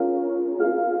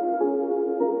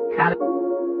College,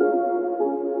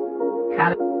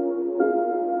 college,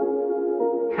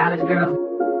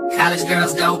 college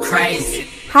girls go crazy.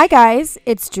 Hi guys,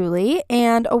 it's Julie,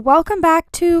 and welcome back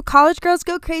to College Girls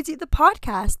Go Crazy, the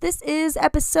podcast. This is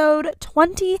episode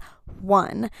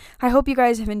 21. I hope you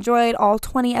guys have enjoyed all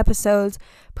 20 episodes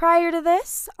prior to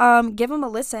this. Give them a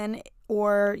listen,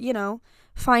 or,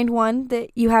 find one that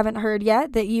you haven't heard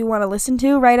yet that you want to listen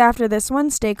to right after this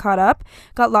one. Stay caught up.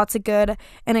 Got lots of good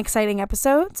and exciting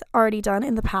episodes already done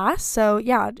in the past. So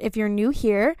yeah, if you're new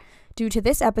here due to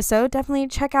this episode, definitely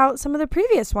check out some of the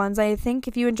previous ones. I think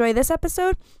if you enjoy this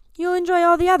episode, you'll enjoy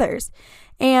all the others.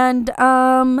 And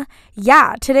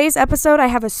today's episode, I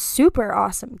have a super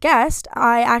awesome guest.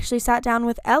 I actually sat down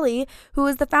with Ellie, who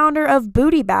is the founder of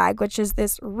Booty Bag, which is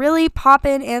this really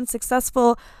poppin' and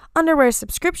successful underwear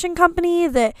subscription company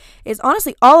that is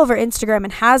honestly all over Instagram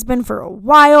and has been for a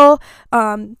while,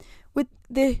 with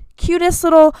the cutest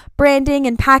little branding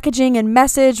and packaging and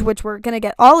message, which we're going to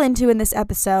get all into in this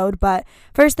episode. But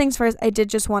first things first, I did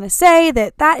just want to say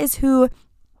that is who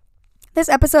this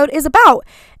episode is about.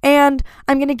 And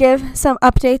I'm going to give some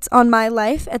updates on my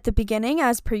life at the beginning,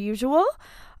 as per usual,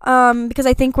 because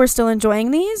I think we're still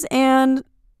enjoying these, and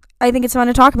I think it's fun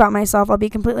to talk about myself, I'll be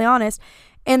completely honest.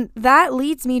 And that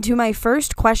leads me to my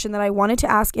first question that I wanted to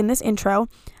ask in this intro.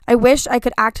 I wish I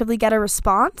could actively get a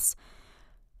response,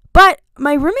 but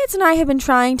my roommates and I have been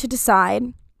trying to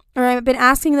decide, or I've been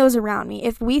asking those around me,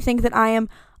 if we think that I am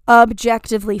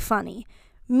objectively funny.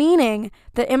 Meaning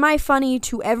that, am I funny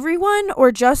to everyone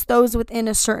or just those within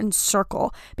a certain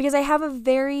circle? Because I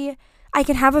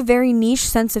can have a very niche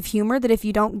sense of humor that if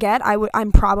you don't get,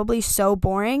 I'm probably so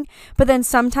boring. But then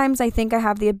sometimes I think I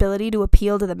have the ability to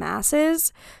appeal to the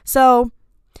masses. So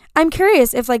I'm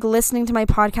curious if, listening to my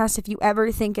podcast, if you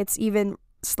ever think it's even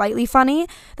slightly funny.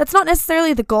 That's not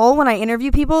necessarily the goal when I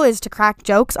interview people, is to crack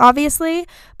jokes, obviously.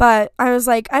 But I was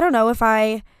like, I don't know if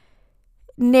I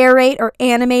narrate or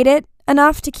animate it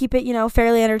enough to keep it,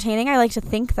 fairly entertaining. I like to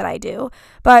think that I do.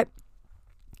 But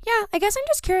yeah, I guess I'm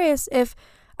just curious if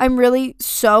I'm really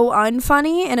so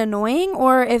unfunny and annoying,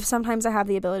 or if sometimes I have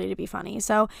the ability to be funny.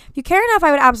 So if you care enough,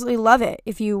 I would absolutely love it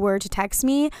if you were to text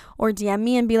me or DM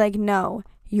me and be like, no,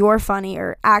 you're funny,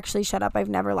 or actually shut up, I've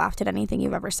never laughed at anything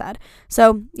you've ever said.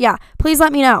 So yeah, please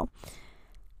let me know.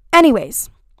 Anyways,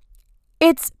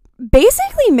 it's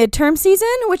basically midterm season,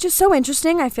 which is so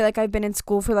interesting. I feel like I've been in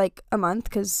school for a month,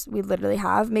 because we literally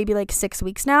have maybe 6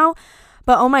 weeks now.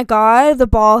 But oh my God, the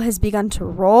ball has begun to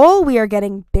roll. We are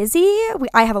getting busy.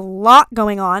 I have a lot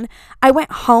going on. I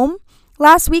went home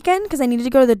last weekend because I needed to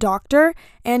go to the doctor,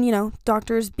 and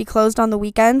doctors be closed on the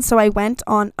weekend. So I went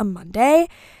on a Monday.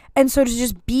 And so to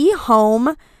just be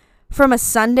home from a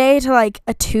Sunday to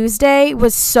a Tuesday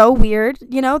was so weird.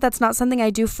 That's not something I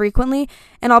do frequently.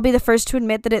 And I'll be the first to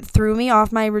admit that it threw me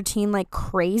off my routine like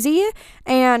crazy,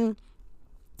 and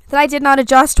that I did not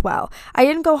adjust well. I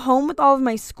didn't go home with all of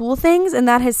my school things, and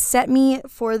that has set me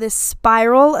for this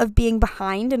spiral of being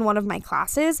behind in one of my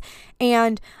classes.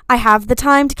 And I have the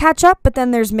time to catch up, but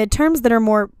then there's midterms that are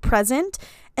more present.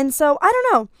 And so I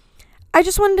don't know. I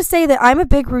just wanted to say that I'm a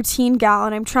big routine gal,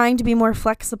 and I'm trying to be more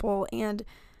flexible and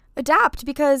adapt,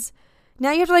 because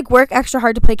now you have to work extra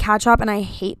hard to play catch up, and I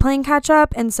hate playing catch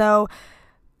up. And so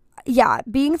yeah,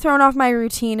 being thrown off my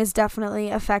routine has definitely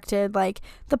affected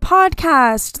the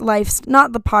podcast life.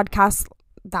 Not the podcast.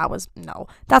 That's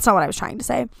not what I was trying to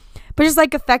say. But just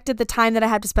affected the time that I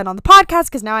had to spend on the podcast,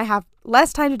 because now I have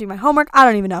less time to do my homework. I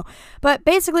don't even know. But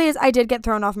basically, I did get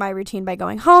thrown off my routine by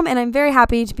going home, and I'm very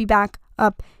happy to be back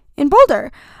up in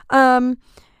Boulder.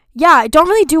 I don't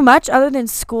really do much other than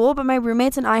school, but my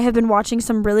roommates and I have been watching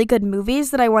some really good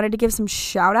movies that I wanted to give some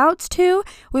shout outs to.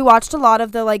 We watched a lot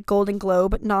of the Golden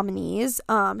Globe nominees.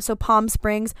 So Palm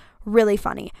Springs, really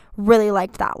funny. Really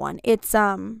liked that one. It's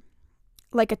a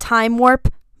time warp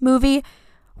movie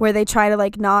where they try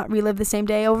to not relive the same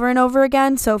day over and over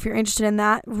again. So if you're interested in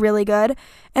that, really good.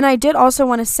 And I did also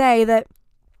want to say that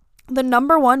the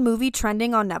number one movie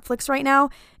trending on Netflix right now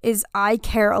is I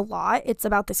Care a Lot. It's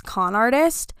about this con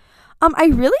artist. I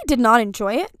really did not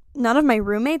enjoy it. None of my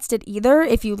roommates did either.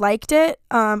 If you liked it,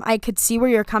 I could see where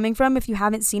you're coming from if you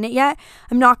haven't seen it yet.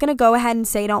 I'm not going to go ahead and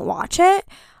say don't watch it.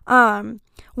 One,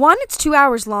 it's 2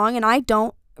 hours long, and I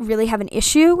don't really have an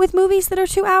issue with movies that are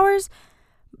 2 hours.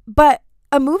 But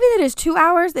a movie that is 2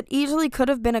 hours that easily could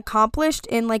have been accomplished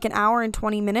in an hour and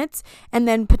 20 minutes and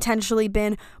then potentially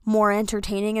been more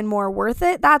entertaining and more worth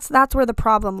it, that's where the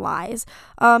problem lies.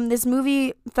 This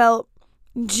movie felt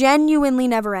genuinely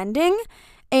never ending,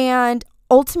 and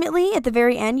ultimately at the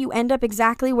very end you end up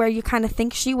exactly where you kind of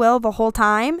think she will the whole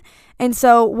time. And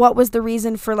so what was the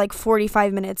reason for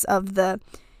 45 minutes of the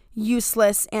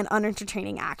useless and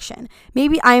unentertaining action.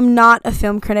 Maybe I am not a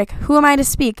film critic. Who am I to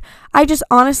speak? I just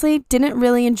honestly didn't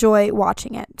really enjoy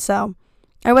watching it. So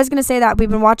I was going to say that we've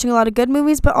been watching a lot of good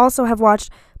movies, but also have watched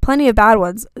plenty of bad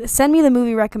ones. Send me the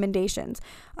movie recommendations.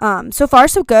 So far,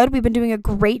 so good. We've been doing a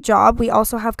great job. We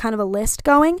also have kind of a list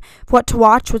going of what to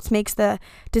watch, which makes the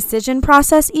decision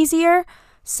process easier.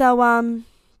 So,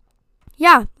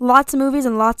 yeah, lots of movies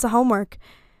and lots of homework.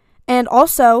 And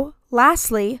also,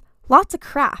 lastly, lots of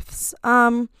crafts.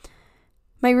 My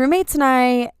roommates and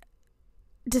I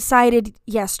decided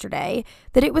yesterday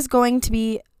that it was going to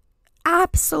be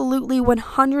absolutely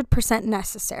 100%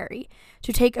 necessary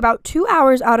to take about 2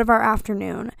 hours out of our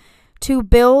afternoon to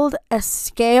build a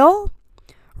scale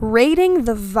rating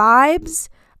the vibes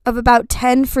of about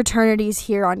 10 fraternities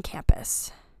here on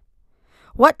campus.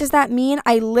 What does that mean?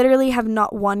 I literally have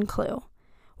not one clue.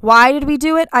 Why did we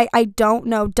do it? I don't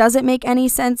know. Does it make any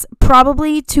sense?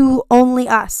 Probably to only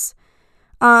us.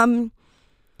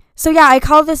 So yeah, I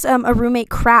call this a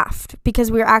roommate craft because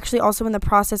we're actually also in the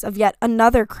process of yet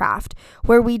another craft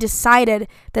where we decided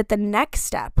that the next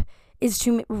step is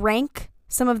to rank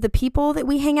some of the people that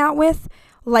we hang out with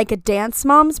like a Dance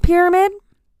Moms pyramid.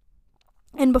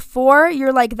 And before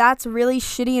you're like, that's really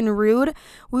shitty and rude,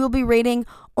 we will be rating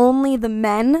only the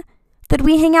men that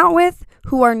we hang out with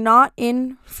who are not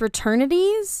in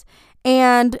fraternities.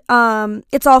 And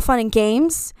it's all fun and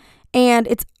games. And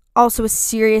it's also a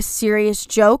serious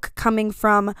joke coming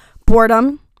from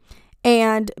boredom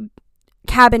and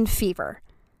cabin fever.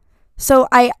 So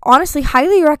I honestly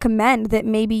highly recommend that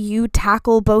maybe you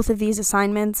tackle both of these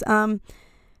assignments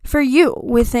for you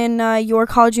within your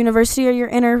college, university, or your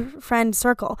inner friend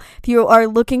circle. If you are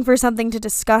looking for something to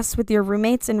discuss with your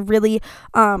roommates and really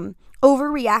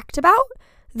overreact about,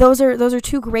 those are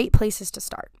two great places to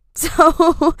start.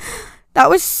 So that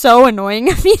was so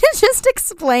annoying of me to just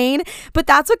explain, but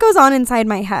that's what goes on inside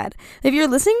my head. If you're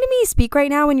listening to me speak right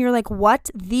now and you're like,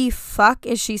 what the fuck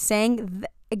is she saying?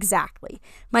 Exactly.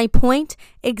 My point,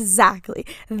 exactly.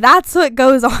 That's what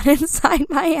goes on inside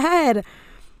my head.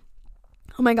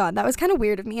 Oh my God, that was kind of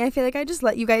weird of me. I feel like I just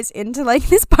let you guys into like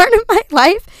this part of my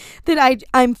life that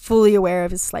I'm fully aware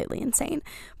of is slightly insane.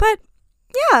 But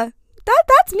yeah,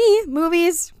 that's me.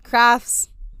 Movies, crafts,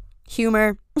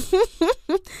 humor,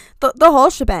 the whole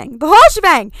shebang.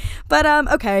 But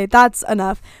okay, that's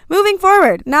enough. Moving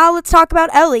forward, now let's talk about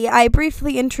Ellie. I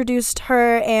briefly introduced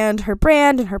her and her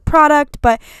brand and her product,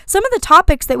 but some of the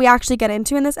topics that we actually get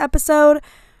into in this episode,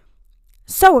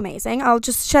 so amazing. I'll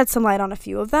just shed some light on a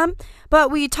few of them.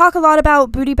 But we talk a lot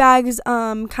about Booty Bag's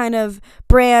kind of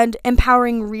brand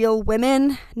empowering real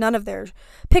women. None of their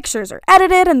pictures are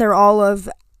edited, and they're all of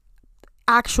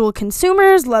actual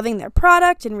consumers loving their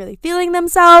product and really feeling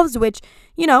themselves, which,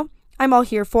 you know, I'm all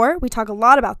here for. We talk a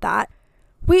lot about that.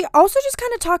 We also just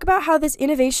kind of talk about how this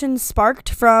innovation sparked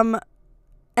from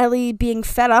Ellie being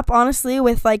fed up, honestly,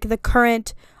 with like the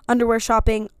current underwear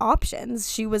shopping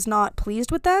options. She was not pleased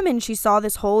with them, and she saw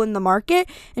this hole in the market,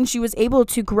 and she was able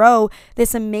to grow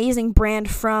this amazing brand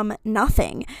from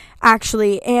nothing,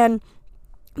 actually. And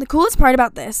the coolest part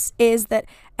about this is that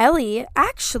Ellie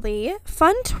actually,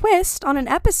 fun twist on an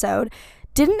episode,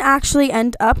 didn't actually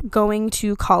end up going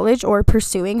to college or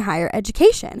pursuing higher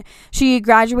education. She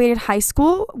graduated high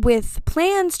school with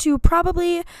plans to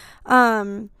probably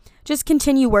just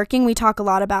continue working. We talk a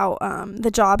lot about the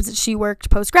jobs that she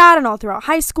worked post-grad and all throughout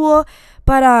high school.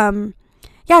 But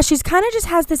yeah, she's kind of just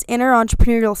has this inner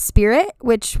entrepreneurial spirit,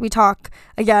 which we talk,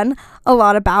 again, a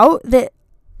lot about, that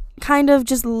kind of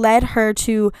just led her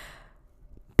to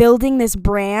building this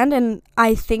brand. And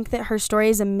I think that her story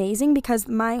is amazing because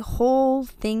my whole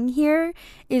thing here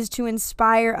is to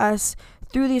inspire us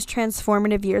through these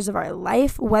transformative years of our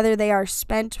life, whether they are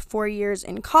spent 4 years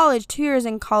in college, 2 years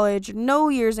in college, no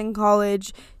years in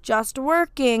college, just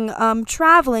working,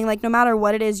 traveling, like no matter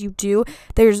what it is you do,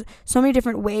 there's so many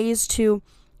different ways to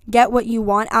get what you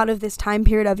want out of this time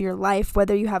period of your life,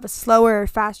 whether you have a slower or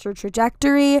faster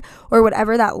trajectory or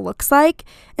whatever that looks like.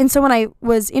 And so when I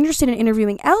was interested in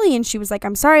interviewing Ellie and she was like,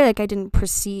 I'm sorry, like I didn't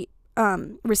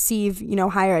receive, you know,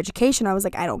 higher education, I was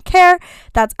like, I don't care.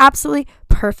 That's absolutely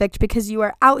perfect because you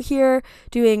are out here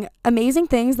doing amazing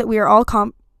things that we are all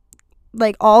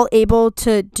all able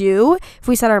to do if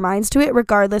we set our minds to it,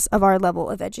 regardless of our level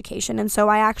of education. And so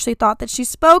I actually thought that she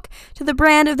spoke to the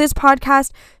brand of this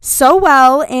podcast so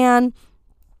well, and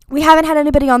we haven't had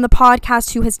anybody on the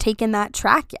podcast who has taken that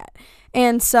track yet.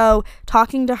 And so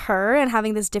talking to her and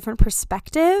having this different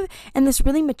perspective and this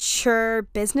really mature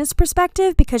business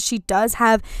perspective, because she does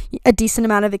have a decent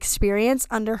amount of experience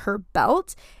under her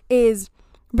belt, is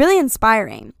really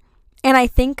inspiring. And I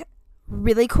think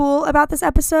really cool about this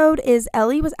episode is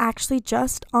Ellie was actually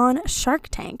just on Shark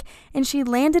Tank, and she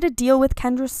landed a deal with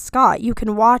Kendra Scott. You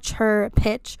can watch her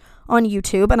pitch on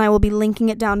YouTube, and I will be linking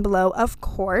it down below, of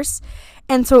course.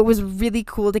 And so it was really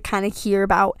cool to kind of hear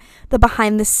about the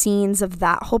behind the scenes of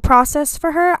that whole process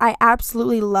for her. I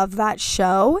absolutely love that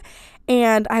show,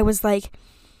 and I was like,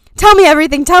 tell me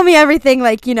everything.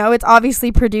 Like, you know, it's obviously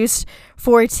produced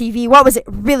for TV. What was it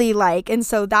really like? And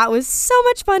so that was so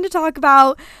much fun to talk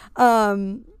about,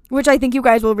 which I think you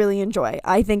guys will really enjoy.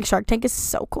 I think Shark Tank is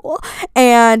so cool.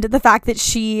 And the fact that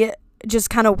she just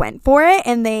kind of went for it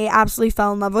and they absolutely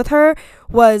fell in love with her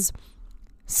was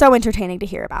so entertaining to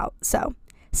hear about. So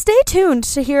stay tuned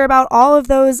to hear about all of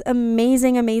those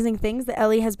amazing things that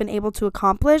Ellie has been able to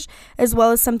accomplish, as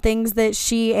well as some things that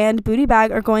she and Booty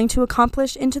Bag are going to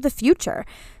accomplish into the future.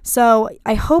 So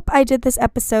I hope I did this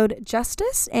episode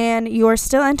justice and you're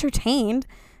still entertained.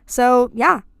 So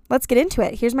yeah, let's get into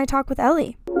it. Here's my talk with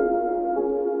Ellie.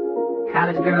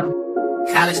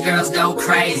 College girls go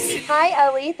crazy. Hi,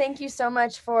 Ellie. Thank you so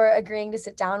much for agreeing to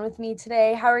sit down with me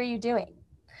today. How are you doing?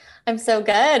 I'm so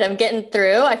good. I'm getting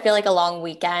through. I feel like a long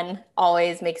weekend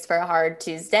always makes for a hard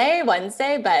Tuesday,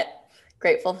 Wednesday, but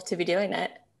grateful to be doing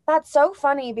it. That's so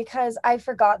funny because I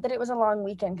forgot that it was a long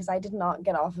weekend because I did not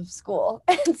get off of school.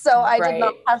 And so I did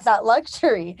not have that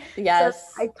luxury.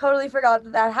 Yes. So I totally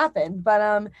forgot that happened.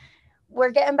 But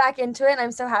we're getting back into it, and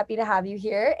I'm so happy to have you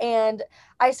here. And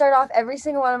I start off every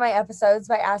single one of my episodes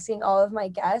by asking all of my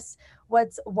guests,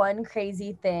 what's one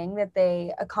crazy thing that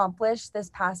they accomplished this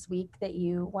past week that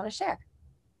you want to share?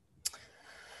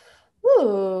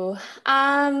 Ooh,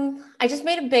 I just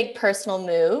made a big personal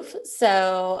move.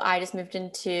 So I just moved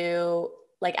into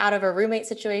out of a roommate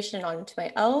situation onto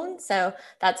my own. So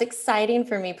that's exciting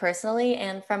for me personally.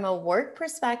 And from a work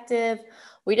perspective,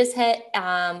 we just hit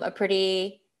a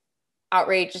pretty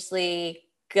outrageously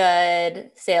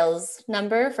good sales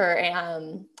number for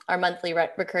our monthly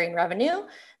recurring revenue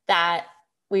that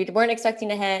we weren't expecting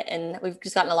to hit. And we've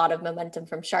just gotten a lot of momentum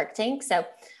from Shark Tank. So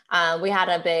we had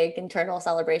a big internal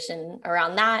celebration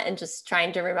around that and just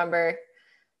trying to remember,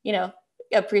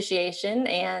 appreciation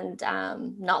and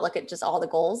not look at just all the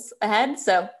goals ahead.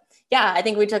 So yeah, I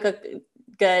think we took a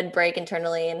good break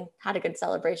internally and had a good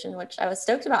celebration, which I was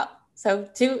stoked about. So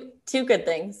two good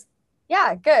things.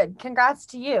 Yeah, good. Congrats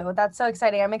to you. That's so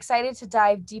exciting. I'm excited to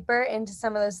dive deeper into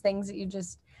some of those things that you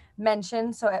just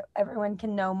mentioned so everyone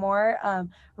can know more.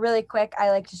 Really quick, I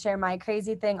like to share my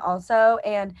crazy thing also.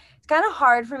 And it's kind of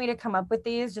hard for me to come up with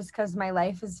these just because my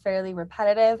life is fairly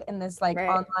repetitive in this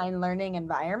online learning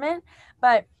environment.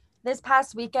 But this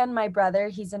past weekend, my brother,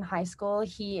 he's in high school,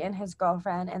 he and his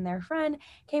girlfriend and their friend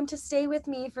came to stay with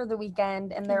me for the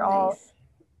weekend, and they're all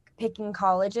picking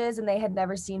colleges and they had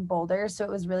never seen Boulder, so it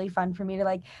was really fun for me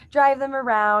to drive them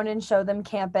around and show them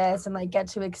campus and get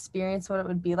to experience what it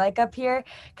would be like up here,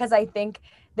 because I think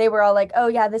they were all like, oh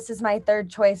yeah, this is my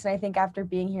third choice, and I think after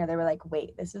being here they were like,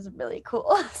 wait, this is really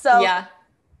cool. So yeah,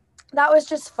 that was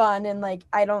just fun. And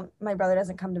my brother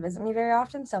doesn't come to visit me very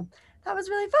often, so that was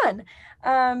really fun.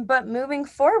 But moving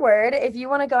forward, if you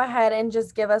want to go ahead and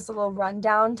just give us a little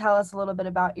rundown, tell us a little bit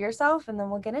about yourself, and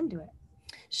then we'll get into it.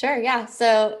 Sure. Yeah.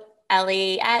 So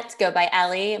Elliette, go by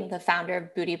Ellie. I'm the founder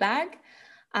of Booty Bag.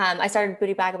 I started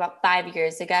Booty Bag about 5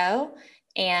 years ago,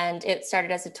 and it started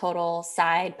as a total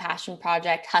side passion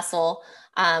project hustle,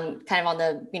 kind of on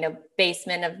the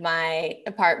basement of my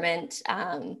apartment.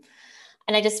 And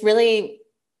I just really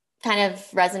kind of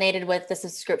resonated with the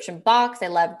subscription box. I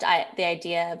loved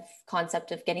the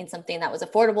concept of getting something that was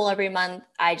affordable every month.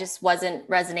 I just wasn't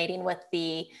resonating with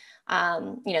the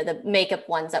makeup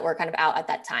ones that were kind of out at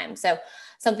that time. So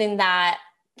something that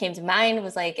came to mind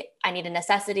was I need a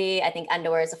necessity. I think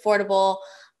underwear is affordable.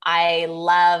 I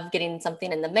love getting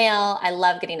something in the mail. I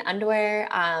love getting underwear.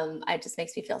 It just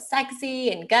makes me feel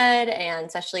sexy and good. And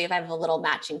especially if I have a little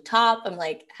matching top, I'm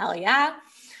like, hell yeah.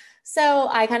 So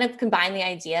I kind of combined the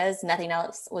ideas. Nothing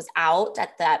else was out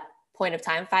at that point of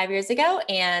time 5 years ago,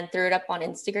 and threw it up on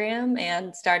Instagram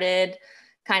and started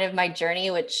kind of my journey,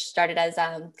 which started as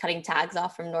cutting tags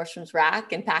off from Nordstrom's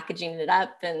rack and packaging it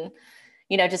up and,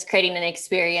 just creating an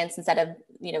experience instead of,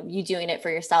 you doing it for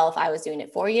yourself. I was doing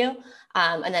it for you.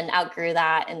 And then outgrew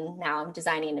that. And now I'm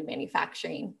designing and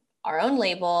manufacturing our own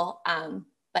label.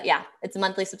 But yeah, it's a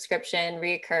monthly subscription,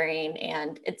 reoccurring,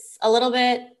 and it's a little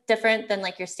bit different than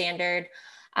your standard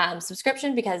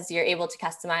subscription because you're able to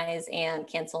customize and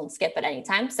cancel and skip at any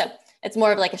time. So it's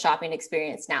more of a shopping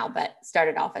experience now, but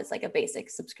started off as a basic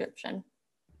subscription.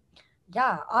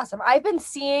 Yeah, awesome. I've been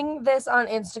seeing this on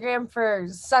Instagram for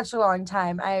such a long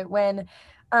time. When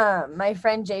my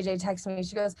friend JJ texted me.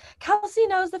 She goes, Kelsey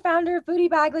knows the founder of Booty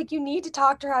Bag. Like, you need to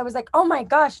talk to her. I was like, oh my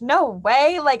gosh, no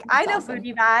way. Like, I know awesome.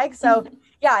 Booty Bag. So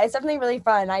yeah, it's definitely really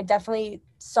fun. I definitely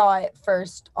saw it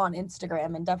first on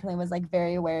Instagram and definitely was like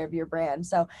very aware of your brand.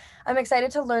 So I'm excited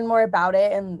to learn more about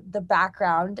it and the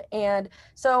background. And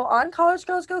so on College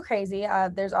Girls Go Crazy,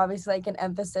 there's obviously like an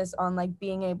emphasis on like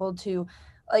being able to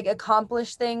like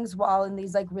accomplish things while in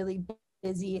these like really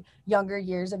busy younger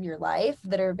years of your life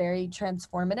that are very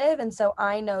transformative. And so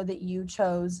I know that you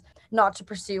chose not to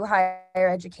pursue higher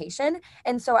education.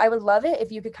 And so I would love it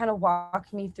if you could kind of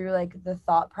walk me through like the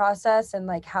thought process and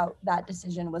like how that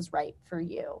decision was right for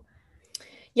you.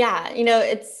 Yeah,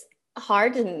 it's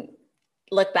hard to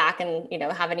look back and,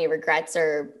 have any regrets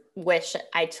or wish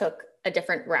I took a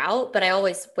different route, but I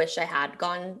always wish I had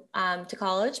gone to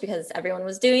college because everyone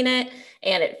was doing it.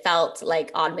 And it felt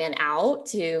like odd man out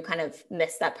to kind of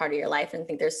miss that part of your life and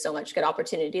think there's so much good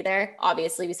opportunity there.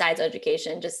 Obviously, besides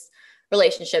education, just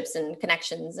relationships and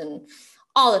connections and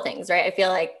all the things, right? I feel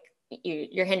like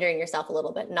you're hindering yourself a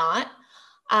little bit, not.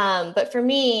 But for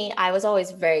me, I was always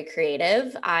very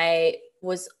creative. I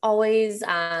was always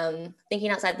thinking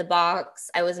outside the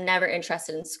box. I was never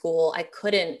interested in school. I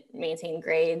couldn't maintain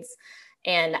grades,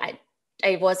 and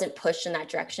I wasn't pushed in that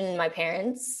direction. My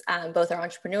parents, both are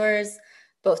entrepreneurs,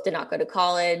 both did not go to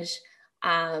college.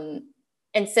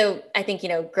 And so I think,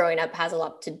 growing up has a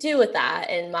lot to do with that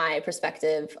in my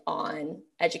perspective on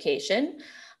education.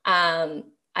 I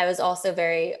was also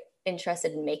very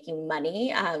interested in making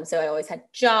money. So I always had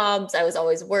jobs. I was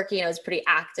always working. I was pretty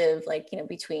active, like,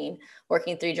 between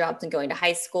working 3 jobs and going to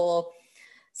high school.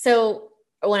 So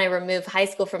when I removed high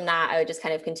school from that, I would just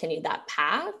kind of continue that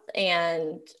path.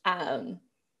 And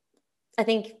I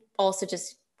think also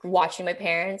just watching my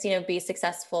parents, be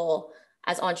successful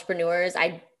as entrepreneurs.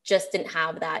 I just didn't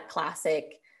have that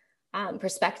classic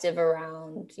perspective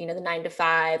around, the 9 to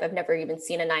 5. I've never even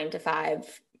seen a 9 to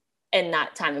 5 in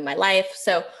that time in my life.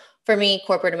 So for me,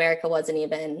 corporate America wasn't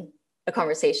even a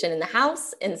conversation in the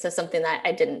house. And so something that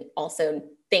I didn't also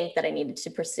think that I needed to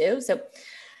pursue. So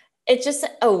it's just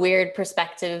a weird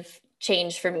perspective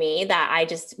change for me that I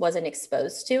just wasn't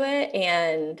exposed to it.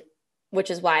 And which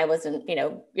is why I wasn't,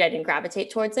 I didn't gravitate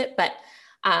towards it. But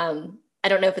I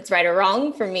don't know if it's right or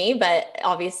wrong for me, but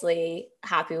obviously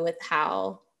happy with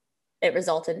how it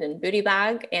resulted in Booty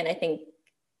Bag. And I think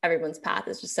everyone's path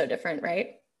is just so different,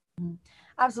 right?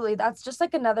 Absolutely. That's just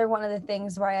like another one of the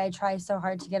things why I try so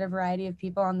hard to get a variety of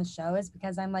people on the show is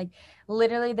because I'm like,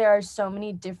 literally, there are so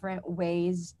many different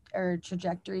ways or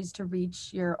trajectories to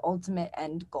reach your ultimate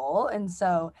end goal. And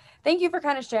so thank you for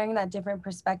kind of sharing that different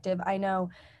perspective. I know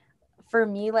for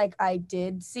me, like I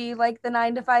did see like the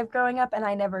 9 to 5 growing up and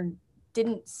I never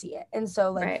didn't see it. And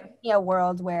so like Right. a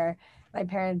world where my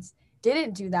parents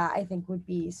didn't do that, I think would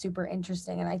be super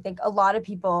interesting. And I think a lot of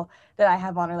people that I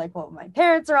have on are like, well, my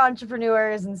parents are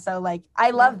entrepreneurs. And so like, I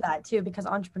love that too, because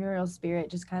entrepreneurial spirit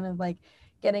just kind of like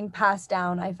getting passed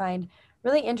down, I find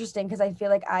really interesting because I feel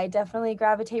like I definitely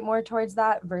gravitate more towards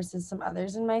that versus some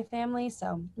others in my family.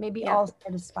 So maybe I'll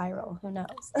start a spiral, who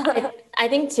knows? I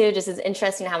think too, just it's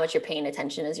interesting how much you're paying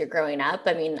attention as you're growing up.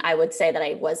 I mean, I would say that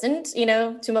I wasn't,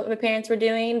 to what my parents were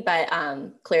doing, but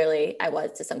clearly I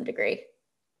was to some degree.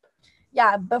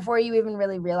 Yeah, before you even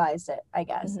really realized it, I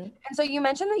guess. Mm-hmm. And so you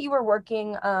mentioned that you were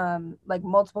working like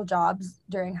multiple jobs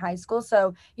during high school.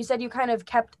 So you said you kind of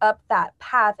kept up that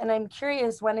path. And I'm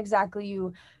curious when exactly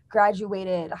you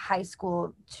graduated high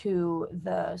school to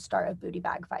the start of Booty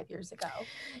Bag 5 years ago.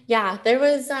 Yeah, there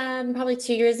was probably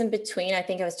 2 years in between. I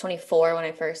think I was 24 when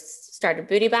I first started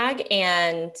Booty Bag.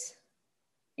 And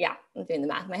yeah, I'm doing the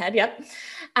math in my head. Yep.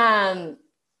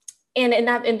 And in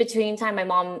that in between time, my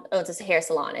mom owns a hair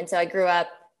salon. And so I grew up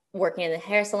working in the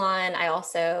hair salon. I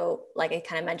also, like I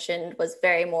kind of mentioned, was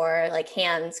very more like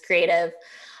hands creative,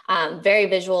 very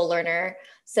visual learner.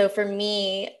 So for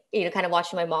me, kind of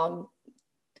watching my mom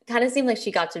kind of seemed like she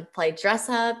got to play dress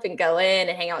up and go in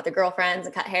and hang out with her girlfriends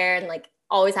and cut hair and like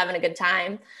always having a good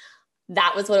time.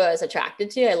 That was what I was attracted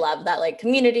to. I loved that like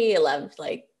community. I loved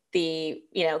like the,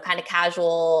 kind of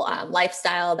casual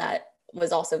lifestyle that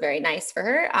was also very nice for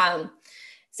her.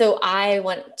 So I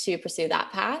went to pursue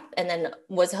that path and then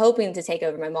was hoping to take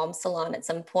over my mom's salon at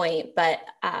some point, but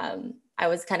I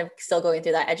was kind of still going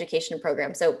through that education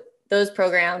program. So those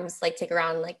programs like take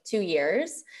around like 2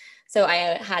 years. So I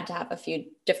had to have a few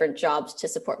different jobs to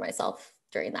support myself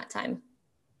during that time.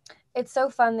 It's so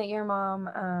fun that your mom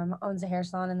owns a hair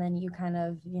salon and then you kind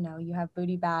of, you have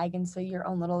Booty Bag. And so your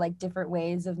own little like different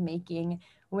ways of making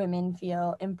women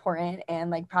feel important and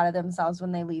like proud of themselves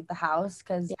when they leave the house.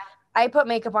 Cause I put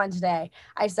makeup on today.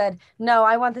 I said, no,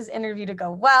 I want this interview to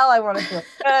go well. I want to feel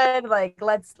good. Like,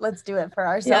 let's do it for Yeah.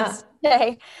 ourselves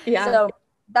today. Yeah. So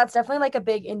that's definitely like a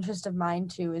big interest of mine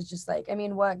too, is just like, I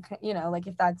mean, what, like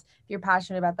if you're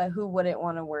passionate about that, who wouldn't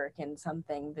want to work in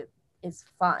something that is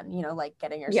fun, like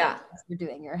getting yourself, Yeah. you're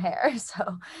doing your hair.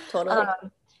 So, Totally.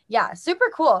 yeah,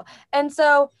 super cool. And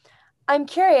so I'm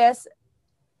curious,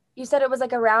 you said it was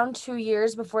like around 2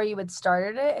 years before you had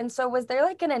started it. And so was there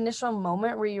like an initial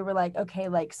moment where you were like, okay,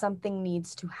 like something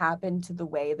needs to happen to the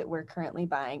way that we're currently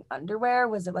buying underwear?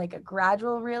 Was it like a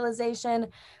gradual realization?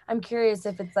 I'm curious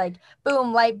if it's like,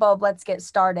 boom, light bulb, let's get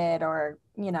started, or,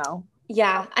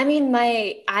 Yeah. I mean,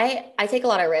 I take a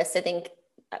lot of risks. I think,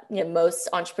 most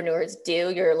entrepreneurs do.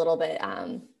 You're a little bit,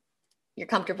 you're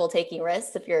comfortable taking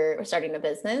risks if you're starting a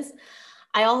business.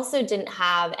 I also didn't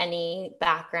have any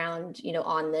background,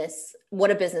 on this,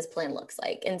 what a business plan looks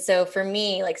like. And so for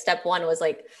me, like step one was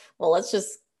like, well, let's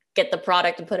just get the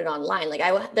product and put it online.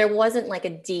 Like there wasn't like a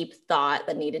deep thought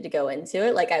that needed to go into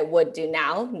it, like I would do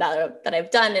now that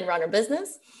I've done and run a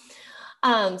business.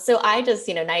 So I just,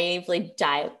 naively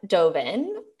dove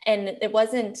in, and it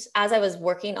wasn't, as I was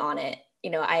working on it,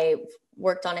 I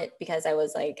worked on it because I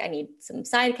was like, I need some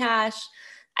side cash.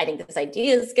 I think this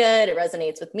idea is good. It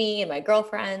resonates with me and my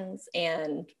girlfriends.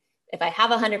 And if I have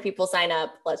 100 people sign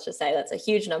up, let's just say that's a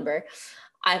huge number.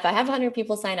 If I have 100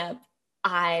 people sign up,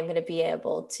 I'm going to be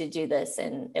able to do this,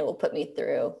 and it will put me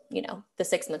through, the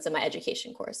 6 months of my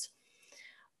education course.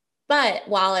 But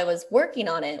while I was working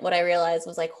on it, what I realized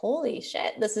was like, holy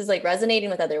shit, this is like resonating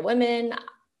with other women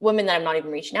that I'm not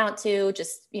even reaching out to,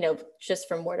 just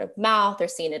from word of mouth. They're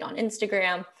seeing it on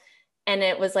Instagram. And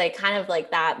it was like kind of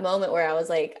like that moment where I was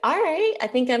like, all right, I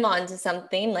think I'm on to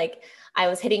something. Like I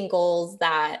was hitting goals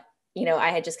that, I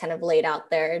had just kind of laid out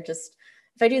there. Just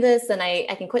if I do this, then I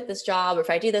can quit this job. Or if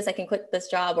I do this, I can quit this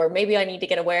job. Or maybe I need to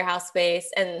get a warehouse space.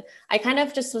 And I kind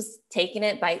of just was taking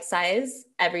it bite size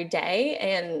every day.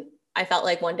 And I felt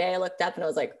like one day I looked up and I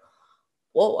was like,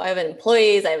 whoa, I have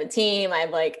employees, I have a team. I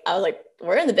was like,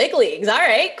 we're in the big leagues. All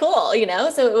right, cool.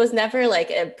 So it was never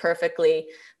like a perfectly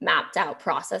mapped out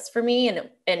process for me. And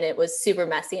it was super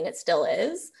messy, and it still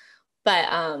is. But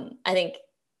I think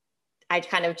I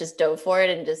kind of just dove for it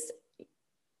and just,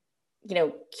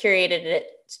 curated it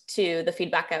to the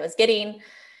feedback I was getting.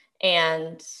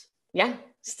 And yeah,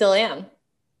 still am.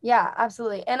 Yeah,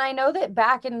 absolutely. And I know that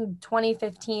back in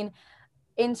 2015,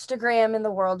 Instagram in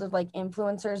the world of like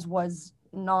influencers was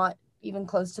not even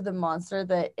close to the monster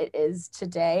that it is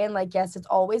today. And like, yes, it's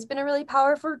always been a really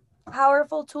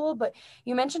powerful tool, but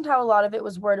you mentioned how a lot of it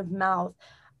was word of mouth.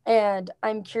 And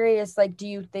I'm curious, like, do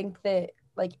you think that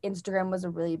like Instagram was a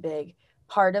really big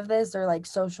part of this, or like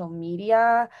social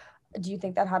media? Do you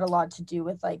think that had a lot to do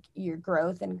with like your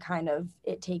growth and kind of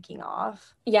it taking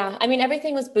off? Yeah. I mean,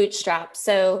 everything was bootstrapped.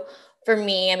 So for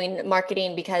me, I mean,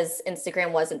 marketing, because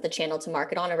Instagram wasn't the channel to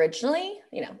market on originally,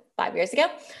 5 years ago.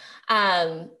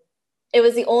 It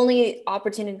was the only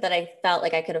opportunity that I felt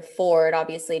like I could afford,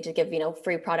 obviously, to give,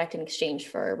 free product in exchange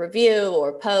for a review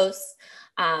or posts.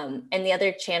 And the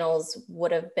other channels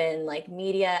would have been like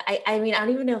media. I mean, I don't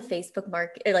even know if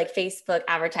Facebook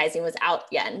advertising was out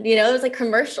yet. It was like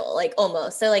commercial, like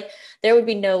almost. So like there would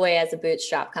be no way as a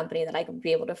bootstrap company that I could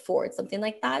be able to afford something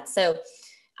like that. So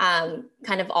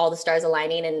kind of all the stars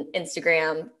aligning and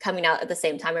Instagram coming out at the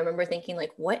same time. I remember thinking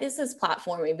like, what is this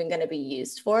platform even going to be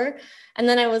used for? And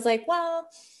then I was like, well,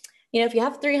 if you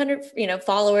have 300,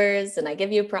 followers and I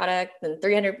give you a product, then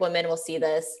 300 women will see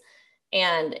this.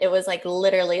 And it was like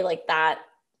literally like that,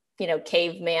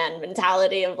 caveman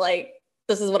mentality of like,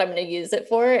 this is what I'm going to use it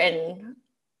for. And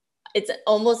it's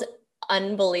almost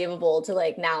unbelievable to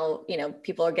like now,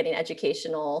 people are getting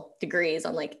educational degrees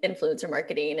on like influencer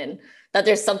marketing, and that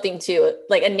there's something to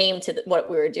like a name to what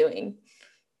we were doing.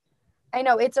 I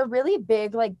know it's a really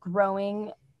big, like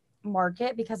growing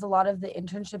market, because a lot of the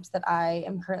internships that I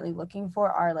am currently looking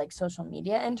for are like social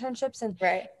media internships. And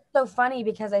Right. so funny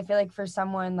because I feel like for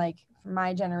someone like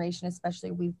my generation, especially,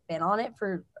 we've been on it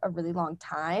for a really long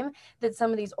time, that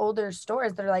some of these older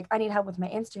stores that are like, I need help with my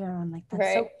Instagram. I'm like,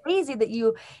 that's so crazy that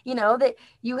that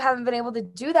you haven't been able to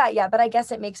do that yet. But I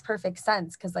guess it makes perfect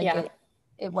sense because like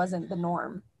it wasn't the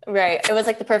norm. Right. It was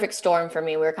like the perfect storm for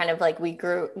me. We were kind of like,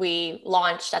 we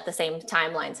launched at the same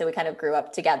timeline. So we kind of grew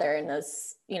up together in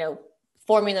those,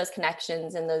 forming those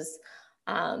connections and those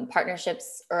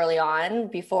partnerships early on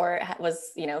before it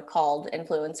was, called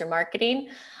influencer marketing,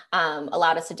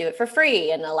 allowed us to do it for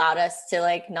free and allowed us to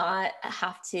like not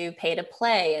have to pay to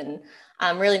play,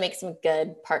 and really make some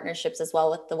good partnerships as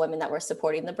well with the women that were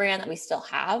supporting the brand that we still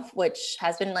have, which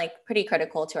has been like pretty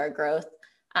critical to our growth,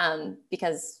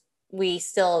 because we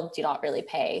still do not really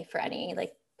pay for any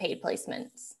like paid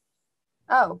placements.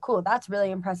 Oh, cool. That's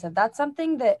really impressive. That's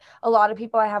something that a lot of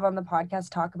people I have on the podcast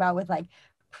talk about with like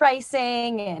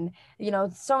pricing and,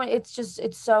 so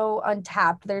it's so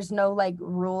untapped. There's no like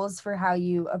rules for how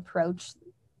you approach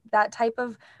that type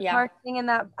of marketing and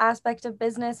that aspect of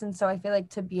business. And so I feel like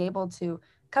to be able to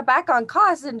cut back on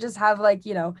costs and just have like,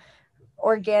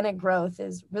 organic growth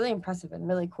is really impressive and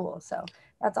really cool. So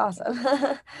that's awesome.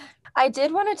 I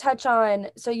did want to touch on,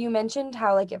 so you mentioned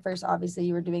how like at first, obviously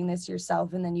you were doing this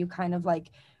yourself and then you kind of like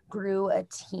grew a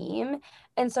team.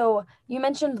 And so you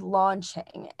mentioned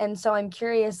launching. And so I'm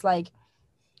curious, like,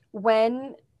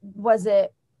 when was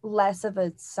it less of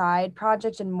a side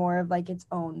project and more of like its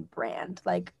own brand?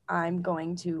 Like, I'm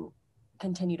going to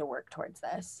continue to work towards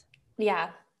this. Yeah.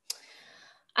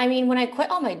 I mean, when I quit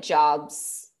all my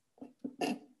jobs,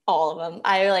 all of them,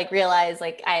 I like realized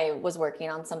like I was working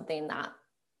on something that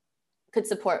could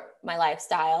support my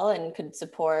lifestyle and could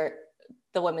support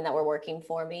the women that were working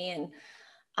for me.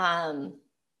 And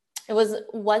it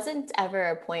wasn't ever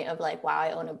a point of like, wow,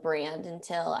 I own a brand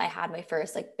until I had my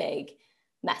first like big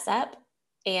mess up.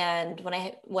 And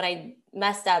when I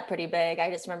messed up pretty big, I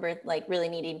just remember like really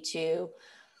needing to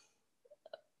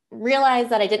realize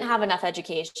that I didn't have enough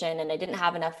education and I didn't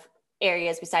have enough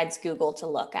areas besides Google to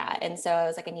look at. And so I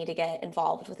was like, I need to get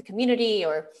involved with the community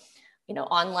or,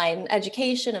 online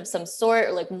education of some sort,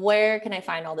 or like, where can I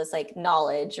find all this like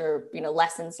knowledge or,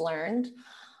 lessons learned?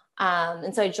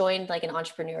 And so I joined like an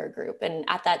entrepreneur group. And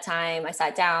at that time I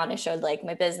sat down, I showed like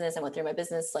my business, I went through my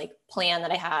business like plan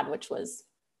that I had, which was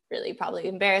really probably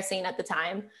embarrassing at the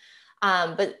time.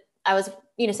 But I was,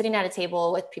 sitting at a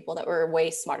table with people that were way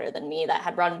smarter than me, that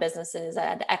had run businesses, that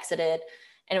had exited.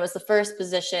 And it was the first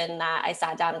position that I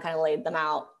sat down and kind of laid them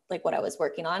out, like what I was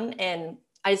working on. And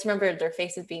I just remember their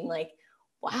faces being like,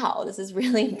 wow, this is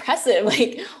really impressive.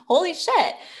 Like, holy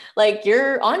shit, like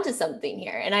you're onto something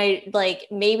here. And I like,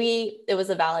 maybe it was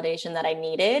a validation that I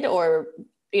needed, or,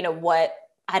 what,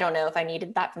 I don't know if I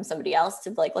needed that from somebody else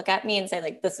to like look at me and say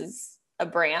like, this is a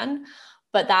brand.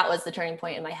 But that was the turning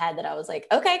point in my head that I was like,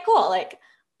 okay, cool. Like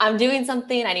I'm doing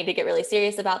something, I need to get really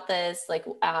serious about this. Like,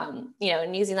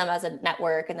 and using them as a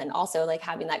network, and then also like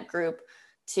having that group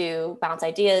to bounce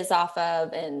ideas off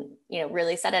of, and,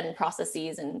 really set in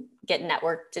processes and get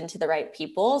networked into the right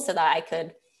people so that I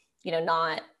could,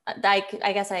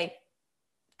 I guess I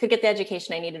could get the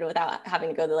education I needed without having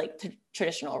to go the like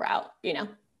traditional route,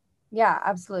 Yeah,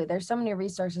 absolutely. There's so many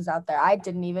resources out there. I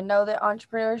didn't even know that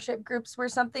entrepreneurship groups were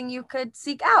something you could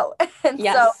seek out. And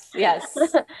yes.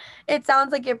 It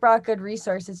sounds like it brought good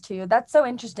resources to you. That's so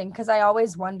interesting, because I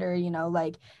always wonder,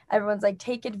 like everyone's like,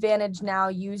 take advantage now,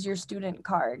 use your student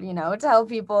card, tell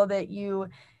people that you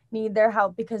need their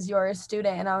help because you're a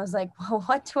student. And I was like, well,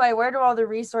 where do all the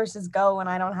resources go when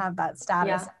I don't have that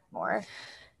status anymore?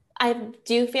 I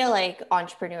do feel like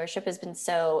entrepreneurship has been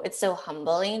it's so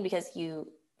humbling, because you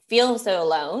feel so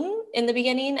alone in the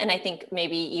beginning. And I think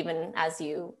maybe even as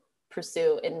you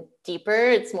pursue in deeper,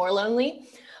 it's more lonely,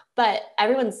 but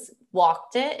everyone's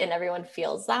walked it and everyone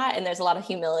feels that. And there's a lot of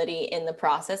humility in the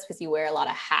process, because you wear a lot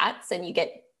of hats and you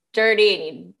get dirty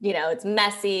and it's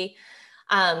messy.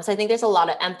 So I think there's a lot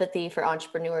of empathy for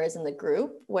entrepreneurs in the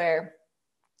group, where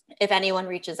if anyone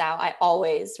reaches out, I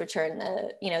always return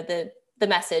the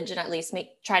message, and at least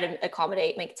try to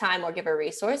accommodate, make time, or give a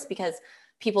resource, because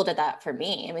people did that for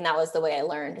me. I mean, that was the way I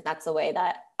learned. That's the way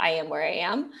that I am where I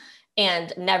am.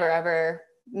 And never, ever,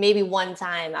 maybe one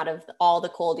time out of all the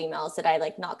cold emails did I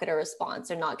like not get a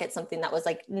response or not get something that was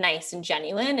like nice and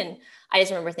genuine. And I just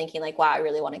remember thinking like, wow, I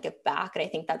really want to give back. And I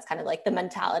think that's kind of like the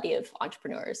mentality of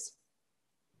entrepreneurs.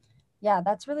 Yeah,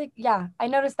 that's really, I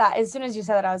noticed that as soon as you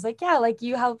said that, I was like, yeah, like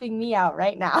you helping me out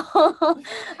right now.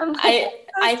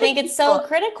 I think it's so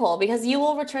critical, because you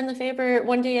will return the favor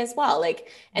one day as well. Like,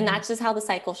 and that's just how the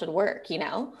cycle should work,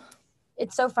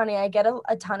 It's so funny. I get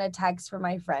a ton of texts from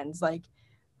my friends, like,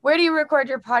 where do you record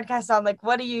your podcast on? Like,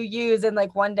 what do you use? And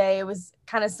like one day it was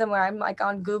kind of similar. I'm like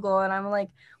on Google and I'm like,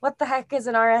 what the heck is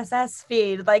an RSS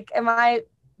feed? Like, am I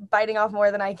biting off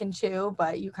more than I can chew?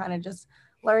 But you kind of just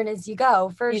learn as you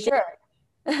go, for sure.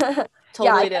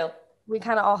 Totally do. We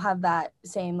kind of all have that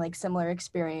same like similar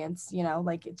experience,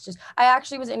 like it's just, I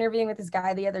actually was interviewing with this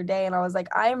guy the other day and I was like,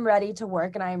 I'm ready to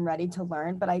work and I am ready to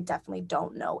learn, but I definitely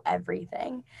don't know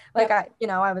everything. Like, I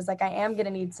was like, I am going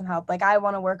to need some help. Like, I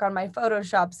want to work on my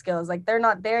Photoshop skills. Like, they're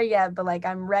not there yet, but like,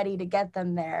 I'm ready to get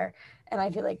them there. And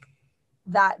I feel like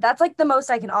that's like the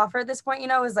most I can offer at this point,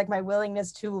 is like my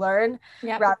willingness to learn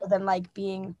rather than like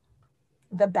being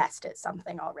the best at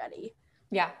something already.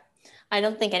 Yeah. I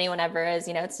don't think anyone ever is,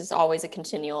 it's just always a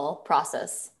continual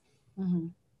process. Mm-hmm.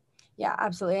 Yeah,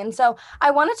 absolutely. And so I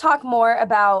want to talk more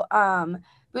about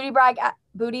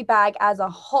Booty Bag as a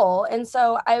whole. And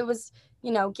so I was,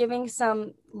 giving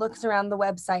some looks around the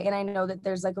website, and I know that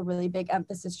there's like a really big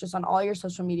emphasis just on all your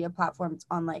social media platforms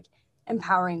on like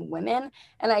empowering women.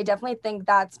 And I definitely think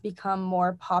that's become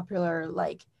more popular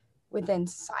like within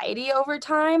society over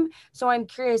time. So I'm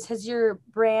curious, has your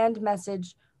brand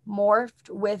message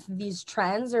morphed with these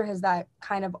trends, or has that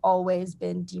kind of always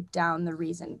been deep down the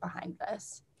reason behind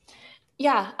this?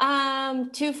 Yeah,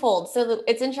 twofold. So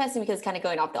it's interesting because kind of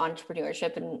going off the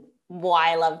entrepreneurship and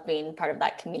why I love being part of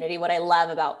that community. What I love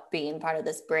about being part of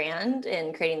this brand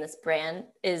and creating this brand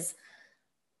is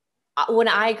when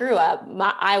I grew up,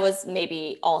 I was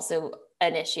maybe also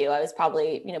an issue. I was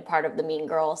probably, part of the mean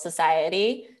girl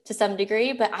society to some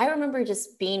degree, but I remember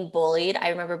just being bullied. I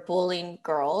remember bullying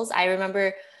girls. I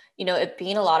remember, it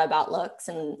being a lot about looks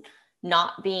and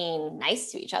not being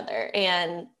nice to each other.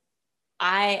 And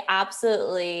I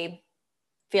absolutely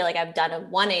feel like I've done a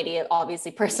 180,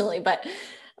 obviously personally, but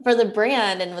for the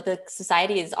brand and what the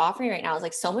society is offering right now is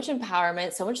like so much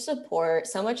empowerment, so much support,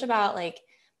 so much about like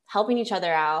helping each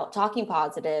other out, talking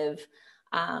positive,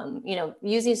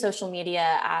 using social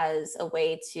media as a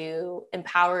way to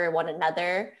empower one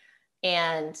another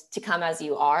and to come as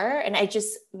you are. And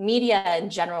media in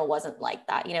general wasn't like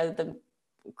that, the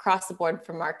across the board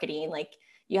for marketing, like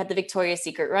you had the Victoria's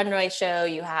Secret runway show,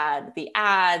 you had the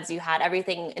ads, you had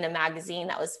everything in a magazine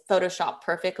that was photoshopped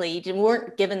perfectly. You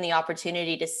weren't given the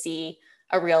opportunity to see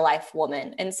a real life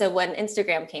woman. And so when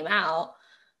Instagram came out,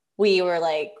 we were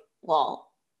like, well,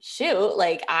 shoot,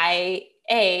 like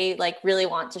like really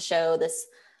want to show this,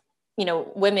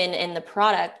 women in the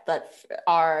product that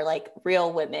are like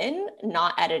real women,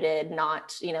 not edited,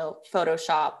 not,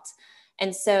 photoshopped.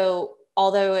 And so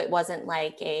although it wasn't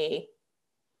like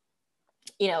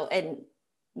and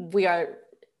we are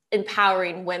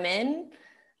empowering women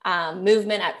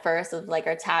movement at first of like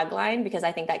our tagline, because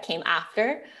I think that came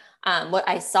after. What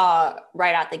I saw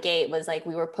right out the gate was like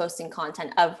we were posting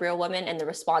content of real women, and the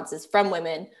responses from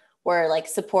women were like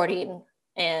supporting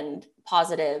and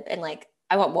positive and like,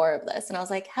 I want more of this. And I was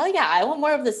like, hell yeah, I want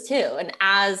more of this too. And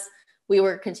as we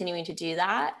were continuing to do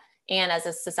that, and as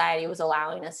a society was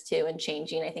allowing us to and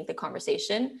changing, I think the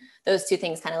conversation, those two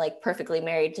things kind of like perfectly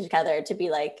married together to be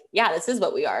like, yeah, this is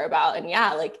what we are about. And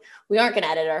yeah, like we aren't going to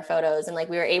edit our photos. And like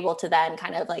we were able to then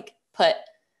kind of like put,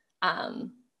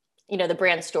 the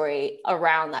brand story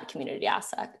around that community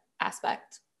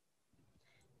aspect.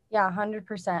 Yeah,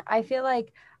 100%. I feel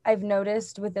like I've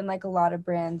noticed within like a lot of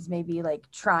brands maybe like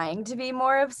trying to be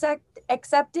more of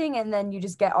accepting, and then you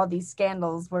just get all these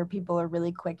scandals where people are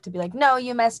really quick to be like, no,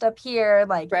 you messed up here,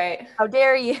 like right, how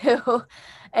dare you.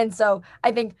 And so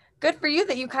I think good for you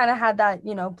that you kind of had that,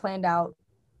 planned out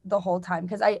the whole time,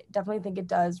 because I definitely think it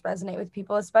does resonate with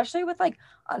people, especially with like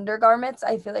undergarments.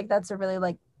 I feel like that's a really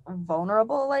like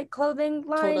vulnerable like clothing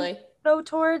line totally. to go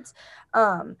towards.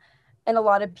 And a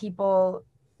lot of people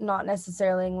not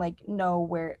necessarily like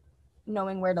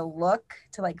knowing where to look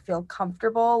to like feel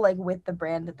comfortable like with the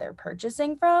brand that they're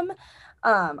purchasing from.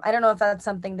 I don't know if that's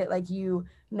something that like you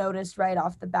noticed right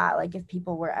off the bat, like if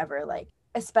people were ever like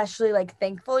especially like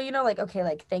thankful, like, okay,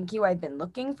 like thank you, I've been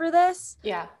looking for this.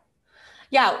 Yeah.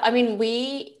 I mean,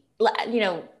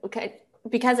 okay,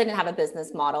 because I didn't have a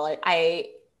business model, I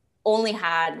only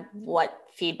had what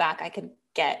feedback I could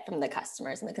get from the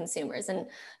customers and the consumers. And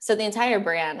so the entire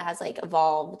brand has like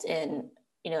evolved in,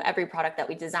 every product that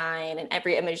we design and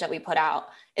every image that we put out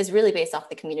is really based off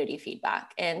the community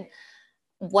feedback. And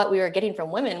what we were getting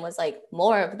from women was like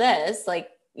more of this, like,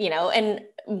 and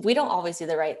we don't always do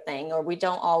the right thing, or we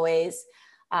don't always,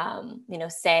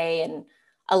 say and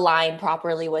align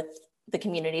properly with the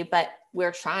community, but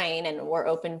we're trying and we're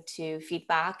open to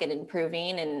feedback and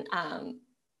improving. And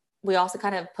we also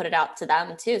kind of put it out to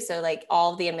them too. So like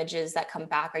all of the images that come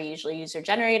back are usually user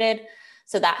generated.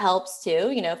 So that helps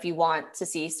too. If you want to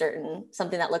see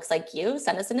something that looks like you,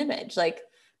 send us an image, like,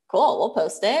 cool, we'll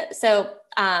post it. So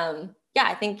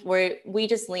I think we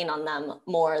just lean on them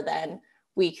more than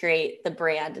we create the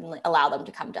brand and allow them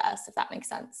to come to us, if that makes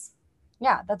sense.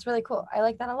 Yeah, that's really cool. I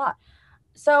like that a lot.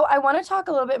 So I want to talk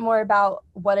a little bit more about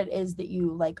what it is that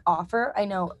you like offer. I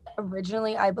know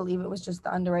originally, I believe it was just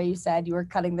the underwear. You said you were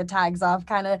cutting the tags off,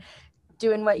 kind of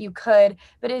doing what you could,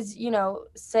 but as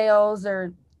sales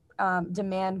or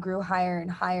demand grew higher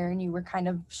and higher, and you were kind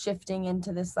of shifting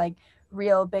into this like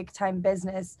real big time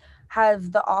business,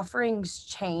 have the offerings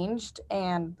changed?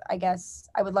 And I guess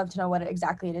I would love to know what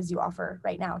exactly it is you offer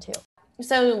right now too.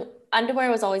 So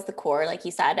underwear was always the core, like you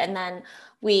said. And then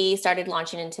we started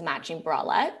launching into matching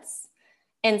bralettes.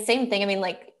 And same thing. I mean,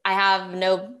 like I have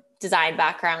no design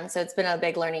background. So it's been a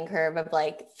big learning curve of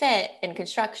like fit and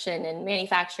construction and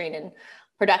manufacturing and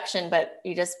production, but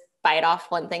you just bite off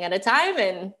one thing at a time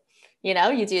and, you know,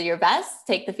 you do your best,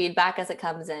 take the feedback as it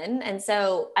comes in. And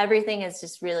so everything is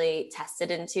just really tested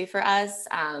into for us.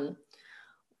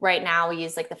 Right now we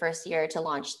use like the first year to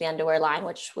launch the underwear line,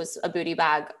 which was a Booty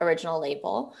Bag original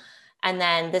label. And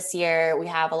then this year we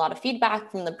have a lot of feedback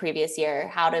from the previous year,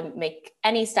 how to make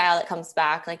any style that comes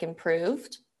back like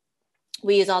improved.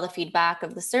 We use all the feedback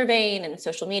of the surveying and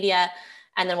social media,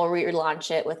 and then we'll relaunch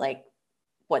it with like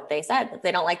what they said. If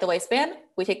they don't like the waistband,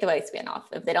 we take the waistband off.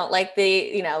 If they don't like the,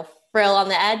 you know, frill on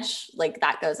the edge, like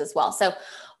that goes as well. So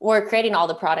we're creating all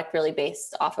the product really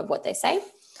based off of what they say.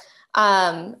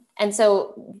 And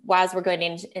so as we're going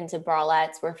into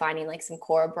bralettes, we're finding like some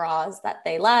core bras that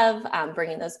they love,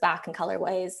 bringing those back in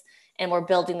colorways, and we're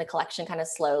building the collection kind of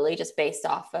slowly, just based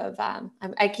off of,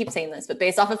 I keep saying this, but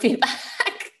based off of feedback.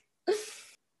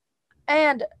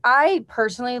 And I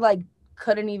personally like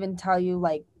couldn't even tell you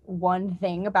like one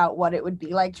thing about what it would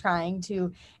be like trying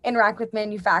to interact with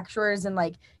manufacturers and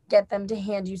like get them to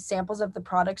hand you samples of the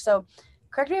product. So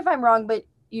correct me if I'm wrong, but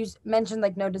you mentioned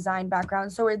like no design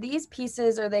background. So are these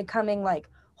pieces, are they coming like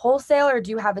wholesale, or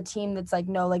do you have a team that's like,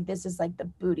 no, like this is like the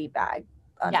Booty Bag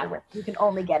underwear? You can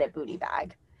only get it Booty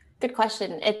Bag. Good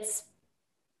question. It's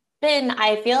been,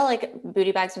 I feel like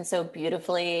Booty Bag's been so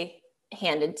beautifully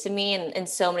handed to me in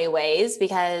so many ways,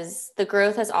 because the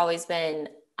growth has always been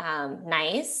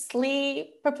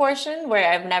nicely proportioned,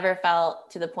 where I've never felt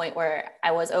to the point where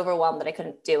I was overwhelmed that I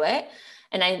couldn't do it.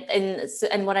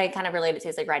 And what I kind of related to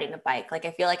is like riding a bike. Like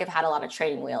I feel like I've had a lot of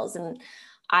training wheels, and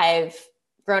I've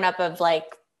grown up of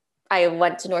like, I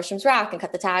went to Nordstrom's Rack and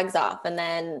cut the tags off. And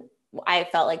then I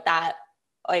felt like that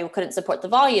I couldn't support the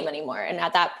volume anymore. And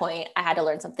at that point I had to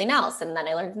learn something else. And then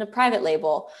I learned into private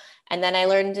label, and then I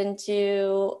learned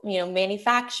into, you know,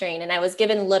 manufacturing, and I was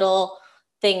given little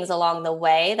things along the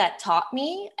way that taught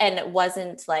me. And it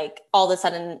wasn't like all of a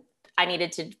sudden I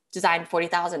needed to design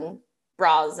 40,000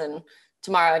 bras and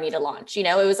tomorrow I need to launch. You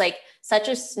know, it was like such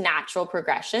a natural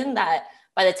progression that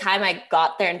by the time I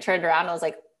got there and turned around, I was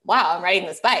like, wow, I'm riding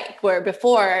this bike. Where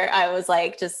before I was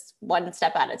like just one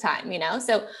step at a time, you know?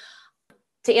 So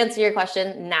to answer your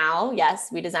question, now, yes,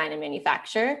 we design and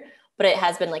manufacture, but it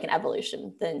has been like an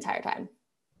evolution the entire time.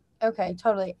 Okay,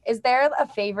 totally. Is there a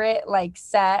favorite like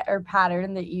set or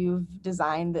pattern that you've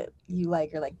designed that you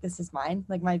like, or like, this is mine,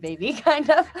 like my baby kind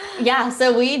of? Yeah.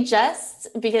 So we just,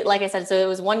 because like I said, so it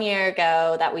was 1 year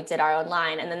ago that we did our own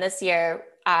line. And then this year,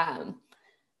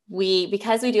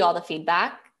 because we do all the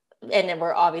feedback, and then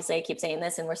we're obviously, I keep saying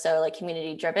this, and we're so like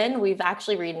community driven, we've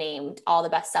actually renamed all the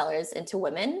best sellers into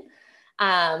women.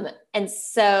 And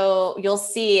so you'll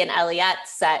see an Elliette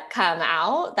set come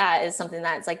out. That is something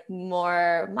that's like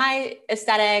more my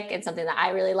aesthetic and something that I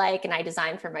really like, and I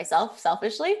designed for myself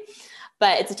selfishly.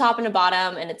 But it's a top and a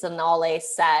bottom, and it's an all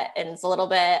lace set, and it's a little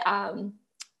bit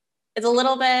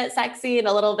sexy and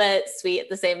a little bit sweet at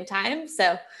the same time.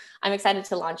 So I'm excited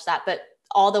to launch that. But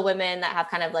all the women that have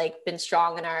kind of like been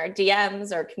strong in our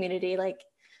DMs or community, like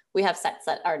we have sets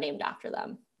that are named after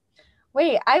them.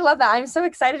 Wait, I love that. I'm so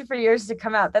excited for yours to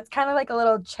come out. That's kind of like a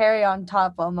little cherry on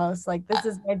top almost. Like, this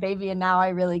is my baby and now I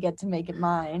really get to make it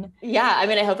mine. Yeah. I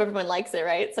mean, I hope everyone likes it,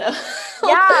 right? So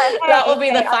yeah, that will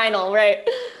be the final, right?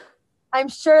 I'm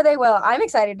sure they will. I'm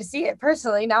excited to see it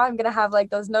personally. Now I'm going to have like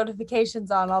those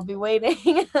notifications on. I'll be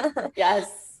waiting.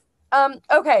 Yes.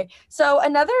 Okay. So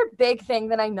another big thing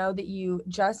that I know that you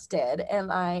just did and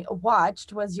I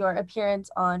watched was your appearance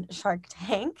on Shark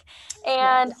Tank.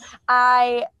 And yes.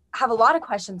 I have a lot of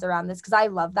questions around this because I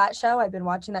love that show. I've been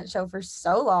watching that show for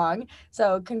so long.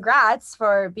 So congrats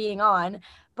for being on.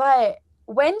 But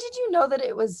when did you know that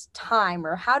it was time,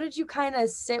 or how did you kind of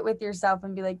sit with yourself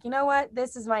and be like, you know what,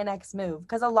 this is my next move?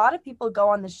 Because a lot of people go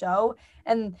on the show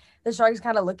and the sharks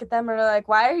kind of look at them and are like,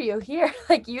 why are you here?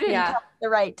 Like, you didn't come at the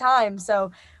right time.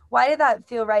 So why did that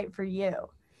feel right for you?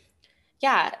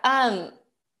 Yeah.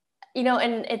 You know,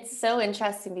 and it's so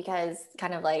interesting because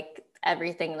kind of like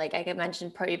everything, like I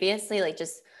mentioned previously, like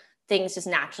just things just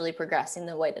naturally progressing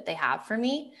the way that they have for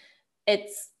me.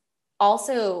 It's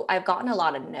also, I've gotten a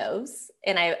lot of no's,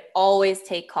 and I always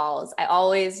take calls. I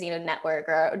always, you know, network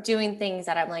or doing things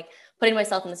that I'm like putting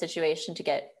myself in the situation to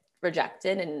get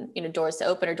rejected and, you know, doors to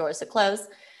open or doors to close.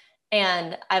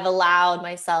 And I've allowed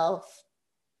myself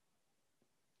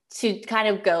to kind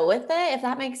of go with it, if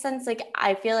that makes sense. Like,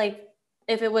 I feel like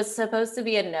if it was supposed to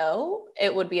be a no,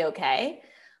 it would be okay.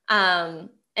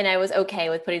 And I was okay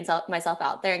with putting myself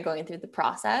out there and going through the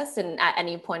process, and at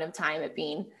any point of time it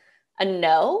being a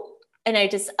no. And I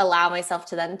just allow myself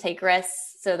to then take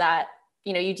risks so that,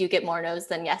 you know, you do get more no's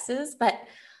than yeses. But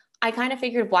I kind of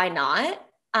figured, why not?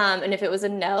 And if it was a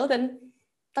no, then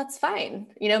that's fine,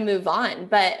 move on.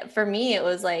 But for me, it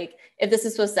was like, if this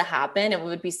is supposed to happen, it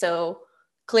would be so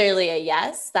clearly a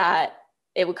yes that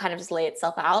it would kind of just lay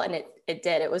itself out. And it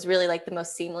did. It was really like the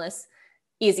most seamless,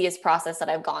 easiest process that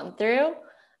I've gone through.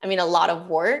 I mean, a lot of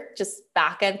work, just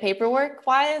back end paperwork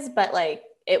wise, but like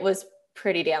it was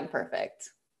pretty damn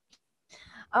perfect.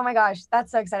 Oh my gosh,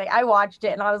 that's so exciting. I watched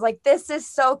it and I was like, this is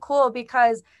so cool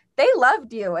because they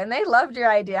loved you and they loved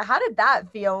your idea. How did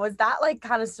that feel? Was that like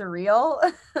kind of surreal?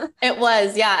 It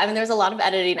was, yeah. I mean, there's a lot of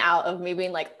editing out of me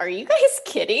being like, are you guys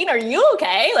kidding? Are you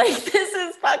okay? Like, this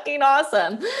is fucking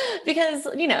awesome. Because,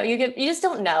 you just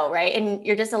don't know, right? And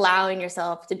you're just allowing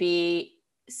yourself to be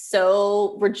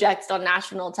so rejected on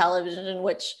national television,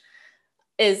 which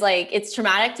is like, it's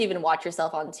traumatic to even watch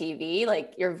yourself on TV,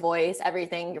 like your voice,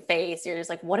 everything, your face, you're just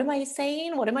like, what am I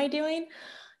saying? What am I doing?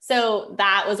 So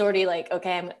that was already like,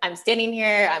 okay, I'm standing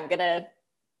here. I'm going to,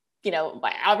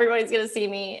 everybody's going to see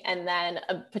me and then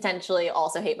potentially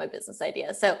also hate my business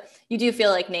idea. So you do feel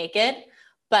like naked,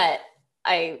 but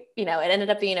it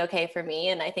ended up being okay for me.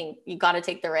 And I think you got to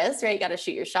take the risk, right? You got to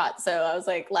shoot your shot. So I was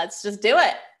like, let's just do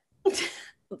it.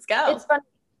 Let's go. It's funny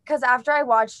because after I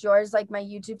watched yours, like my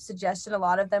YouTube suggestion, a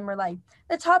lot of them were like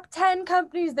the top 10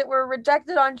 companies that were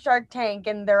rejected on Shark Tank,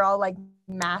 and they're all like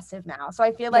massive now. So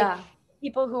I feel like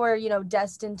people who are,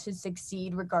 destined to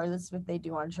succeed, regardless of if they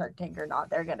do on Shark Tank or not,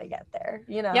 they're going to get there,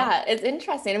 Yeah, it's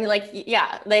interesting. I mean, like,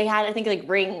 yeah, they had, I think like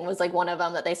Ring was like one of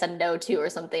them that they said no to or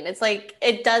something. It's like,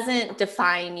 it doesn't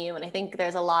define you. And I think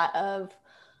there's a lot of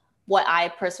what I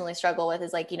personally struggle with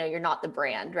is like, you're not the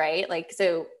brand, right? Like,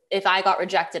 so if I got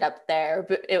rejected up there,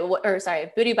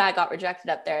 if Booty Bag got rejected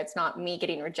up there, it's not me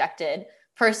getting rejected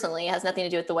personally. It has nothing to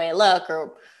do with the way I look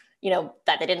or,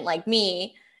 that they didn't like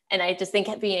me. And I just think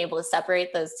being able to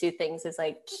separate those two things is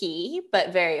like key,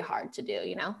 but very hard to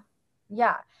do,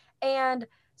 Yeah. And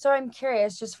so I'm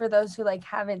curious, just for those who like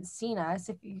haven't seen us,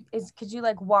 could you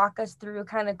like walk us through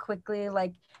kind of quickly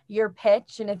like your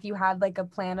pitch and if you had like a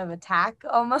plan of attack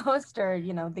almost, or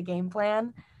the game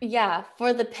plan? Yeah,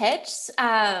 for the pitch,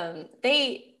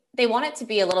 they want it to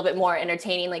be a little bit more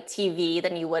entertaining, like TV,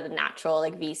 than you would a natural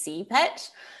like VC pitch.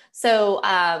 So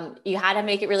you had to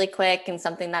make it really quick and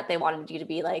something that they wanted you to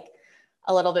be like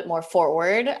a little bit more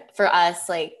forward. For us,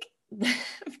 like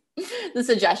the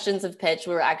suggestions of pitch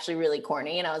were actually really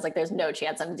corny. And I was like, there's no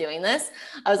chance I'm doing this.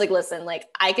 I was like, listen, like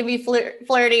I can be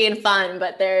flirty and fun,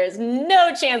 but there's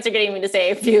no chance you're getting me to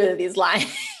say a few of these lines.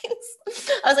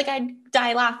 I was like, I'd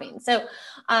die laughing. So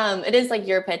it is like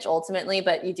your pitch ultimately,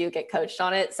 but you do get coached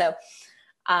on it. So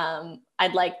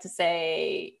I'd like to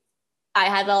say I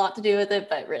had a lot to do with it,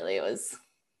 but really it was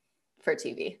for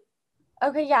TV.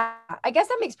 Okay, yeah. I guess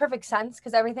that makes perfect sense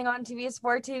because everything on TV is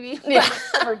for TV. Yeah.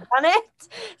 I've never done it.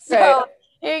 So right.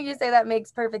 Hearing you say that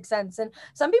makes perfect sense. And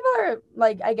some people are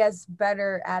like, I guess,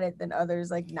 better at it than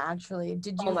others, like naturally.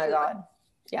 Did you? Oh my God.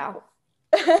 Yeah.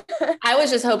 I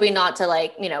was just hoping not to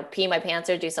like, pee my pants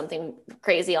or do something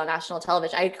crazy on national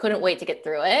television. I couldn't wait to get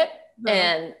through it.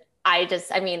 And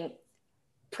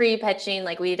pre-pitching,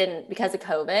 like we didn't, because of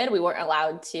COVID, we weren't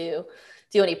allowed to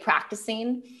do any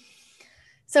practicing.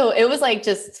 So it was like,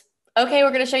 just, okay,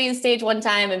 we're going to show you the stage one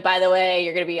time. And by the way,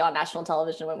 you're going to be on national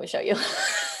television when we show you.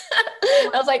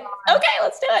 I was like, okay,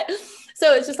 let's do it.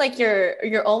 So it's just like,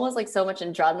 you're almost like so much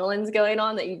adrenaline's going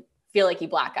on that you feel like you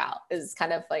black out is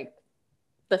kind of like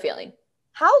the feeling.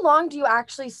 How long do you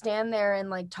actually stand there and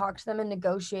like talk to them and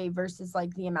negotiate versus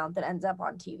like the amount that ends up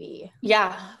on TV?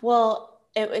 Yeah, well,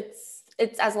 it's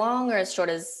as long or as short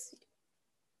as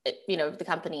the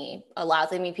company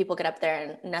allows. I mean, people get up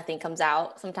there and nothing comes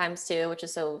out sometimes too, which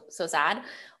is so sad,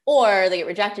 or they get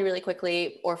rejected really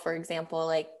quickly. Or for example,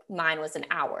 like mine was an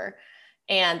hour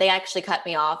and they actually cut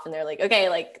me off and they're like, okay,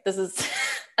 like this is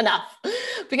enough,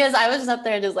 because I was just up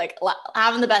there just like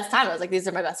having the best time. I was like, these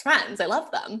are my best friends. I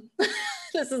love them.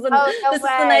 This is the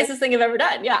nicest thing I've ever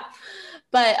done. Yeah.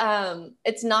 But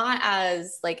it's not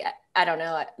as like, I don't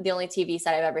know, the only TV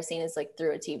set I've ever seen is like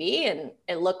through a TV, and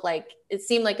it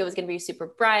seemed like it was going to be super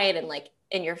bright and like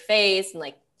in your face and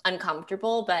like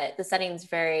uncomfortable, but the setting's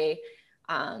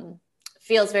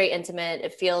feels very intimate.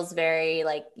 It feels very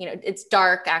like, it's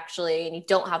dark actually, and you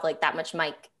don't have like that much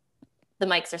mic. The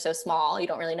mics are so small. You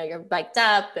don't really know you're mic'd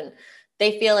up, and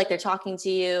they feel like they're talking to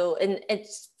you. And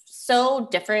it's so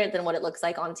different than what it looks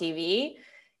like on TV.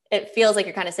 It feels like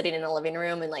you're kind of sitting in a living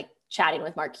room and like chatting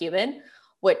with Mark Cuban,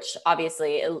 which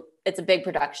obviously it's a big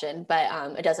production,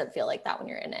 but it doesn't feel like that when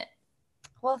you're in it.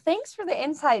 Well, thanks for the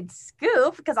inside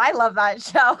scoop, because I love that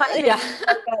show. Yeah.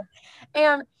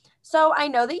 And so I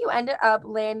know that you ended up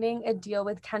landing a deal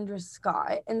with Kendra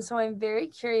Scott. And so I'm very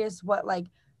curious what like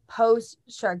post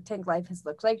Shark Tank life has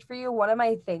looked like for you. One of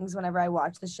my things whenever I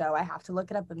watch the show, I have to look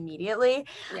it up immediately.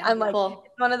 Yeah, I'm like, cool.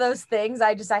 it's one of those things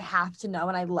I have to know,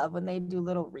 and I love when they do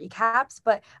little recaps,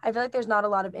 but I feel like there's not a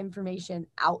lot of information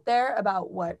out there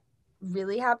about what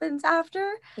really happens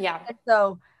after. Yeah. And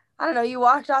so I don't know, you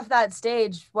walked off that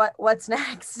stage. What's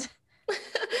next?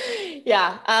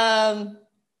 Yeah.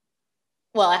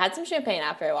 Well, I had some champagne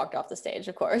after I walked off the stage,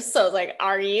 of course. So I was like,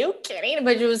 are you kidding?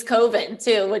 But it was COVID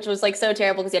too, which was like so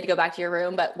terrible because you had to go back to your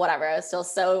room, but whatever. I was still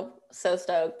so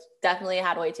stoked. Definitely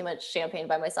had way too much champagne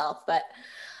by myself. But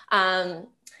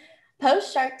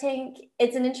post Shark Tank,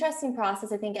 it's an interesting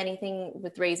process. I think anything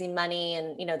with raising money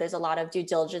and, there's a lot of due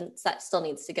diligence that still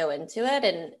needs to go into it.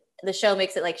 And the show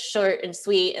makes it like short and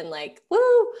sweet and like,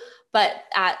 woo, but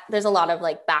there's a lot of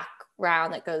like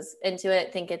background that goes into it.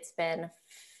 I think it's been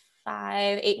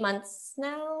 8 months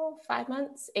now, 5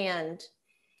 months. And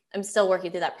I'm still working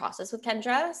through that process with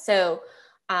Kendra. So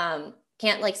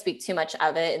can't like speak too much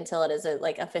of it until it is a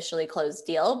like officially closed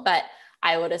deal. But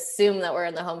I would assume that we're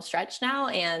in the home stretch now.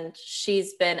 And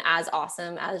she's been as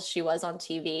awesome as she was on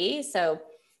TV. So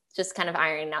just kind of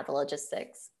ironing out the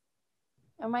logistics.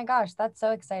 Oh my gosh, that's so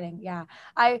exciting. Yeah.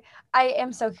 I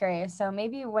am so curious. So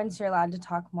maybe once you're allowed to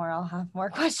talk more, I'll have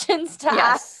more questions to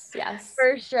ask. Yes.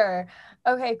 For sure.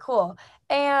 Okay, cool.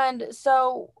 And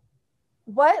so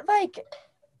what like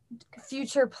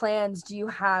future plans do you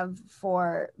have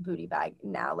for Booty Bag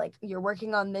now? Like you're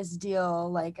working on this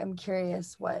deal. Like I'm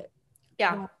curious what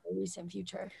the recent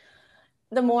future.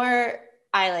 The more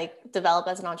I like develop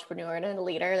as an entrepreneur and a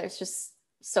leader, there's just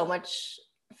so much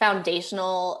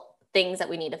foundational things that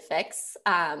we need to fix.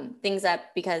 Things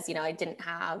that because, I didn't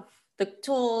have the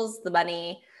tools, the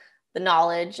money, the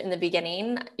knowledge in the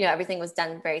beginning, everything was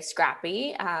done very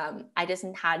scrappy. I just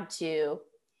had to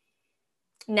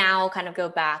now kind of go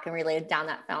back and relay down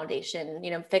that foundation,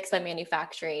 fix my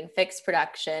manufacturing, fix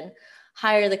production,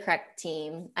 hire the correct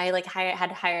team. I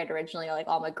had hired originally like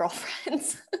all my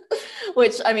girlfriends,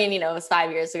 which it was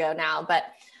 5 years ago now, but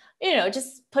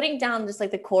just putting down just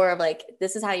like the core of like,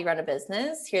 this is how you run a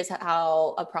business. Here's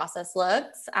how a process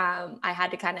looks. I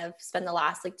had to kind of spend the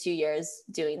last like 2 years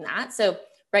doing that. So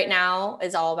right now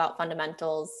is all about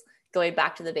fundamentals, going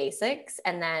back to the basics,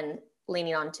 and then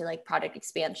leaning on to like product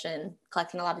expansion,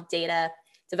 collecting a lot of data,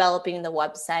 developing the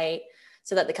website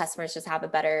so that the customers just have a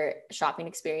better shopping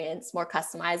experience, more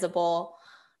customizable.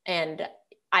 And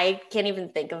I can't even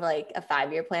think of like a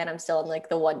 5-year plan. I'm still in like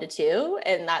the 1 to 2.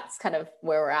 And that's kind of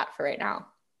where we're at for right now.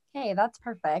 Hey, that's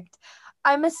perfect.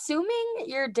 I'm assuming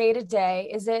your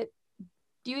day-to-day,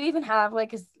 do you even have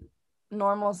like a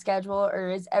normal schedule,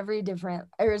 or is every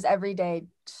day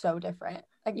so different?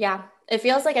 Like, yeah, it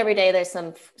feels like every day there's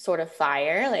some sort of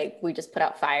fire. Like we just put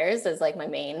out fires as like my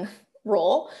main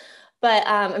role, but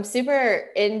I'm super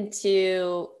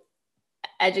into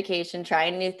education,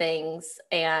 trying new things.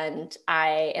 And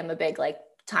I am a big like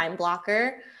time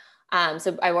blocker.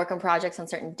 So I work on projects on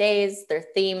certain days. They're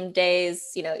themed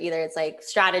days, either it's like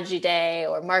strategy day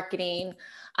or marketing.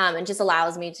 And just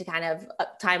allows me to kind of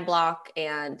time block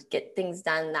and get things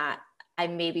done that I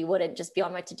maybe wouldn't just be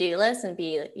on my to-do list and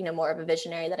be, more of a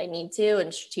visionary that I need to,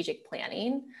 and strategic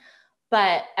planning.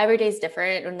 But every day is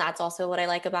different. And that's also what I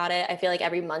like about it. I feel like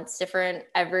every month's different.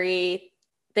 Everything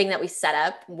that we set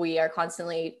up, we are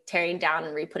constantly tearing down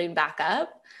and re-putting back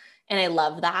up. And I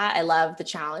love that. I love the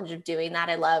challenge of doing that.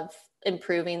 I love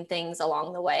improving things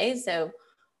along the way. So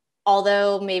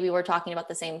although maybe we're talking about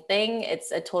the same thing,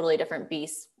 it's a totally different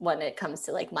beast when it comes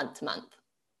to like month to month.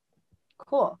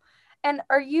 Cool. And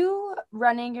are you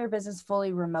running your business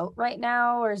fully remote right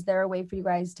now, or is there a way for you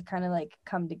guys to kind of like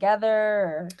come together?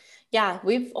 Or? Yeah,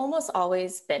 we've almost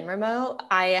always been remote.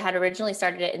 I had originally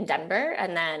started it in Denver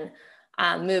and then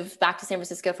moved back to San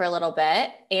Francisco for a little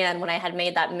bit. And when I had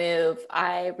made that move,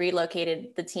 I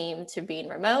relocated the team to being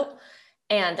remote.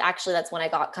 And actually, that's when I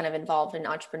got kind of involved in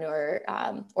entrepreneur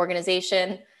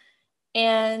organization.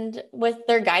 And with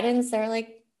their guidance, they're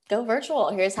like, go virtual.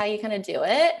 Here's how you kind of do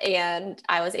it. And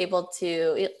I was able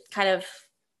to kind of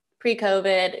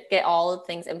pre-COVID get all of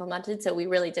things implemented. So we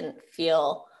really didn't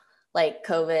feel like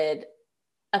COVID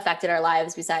affected our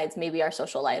lives, besides maybe our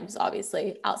social lives,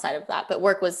 obviously outside of that. But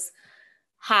work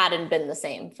hadn't been the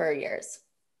same for years.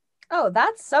 Oh,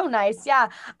 that's so nice. Yeah.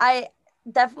 I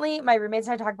definitely, my roommates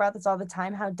and I talk about this all the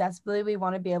time, how desperately we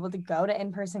want to be able to go to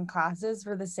in-person classes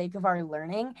for the sake of our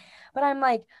learning. But I'm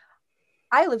like,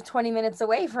 I live 20 minutes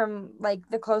away from like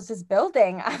the closest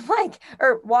building. I'm like,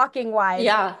 or walking wise.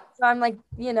 Yeah. So I'm like,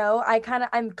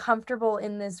 I'm comfortable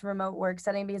in this remote work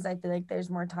setting because I feel like there's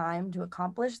more time to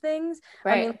accomplish things.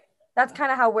 Right. I mean, that's kind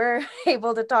of how we're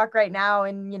able to talk right now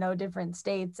in, different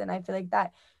states. And I feel like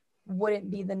that wouldn't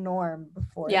be the norm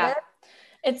before Yeah. this.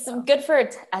 It's good for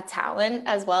a talent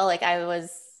as well. Like I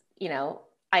was,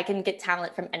 I can get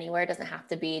talent from anywhere. It doesn't have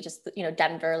to be just,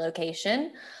 Denver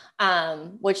location,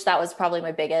 which that was probably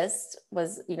my biggest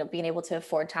was, being able to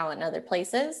afford talent in other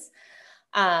places,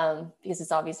 because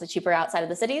it's obviously cheaper outside of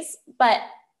the cities. But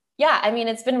yeah, I mean,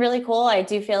 it's been really cool. I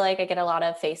do feel like I get a lot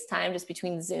of FaceTime just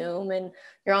between Zoom and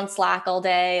you're on Slack all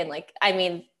day. And like, I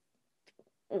mean,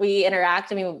 we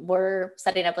interact. I mean, we're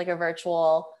setting up like a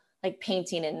virtual like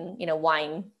painting and,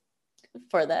 wine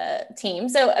for the team.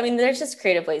 So, I mean, there's just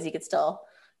creative ways you could still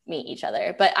meet each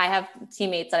other. But I have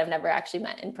teammates that I've never actually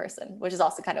met in person, which is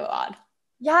also kind of odd.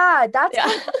 Yeah, that's Yeah.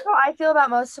 kind of how I feel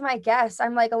about most of my guests.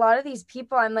 I'm like, a lot of these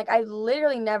people, I'm like, I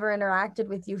literally never interacted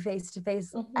with you face to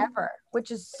face ever,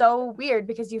 which is so weird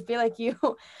because you feel like that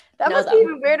Know must be them.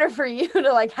 even weirder for you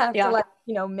to like have Yeah. to like,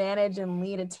 manage and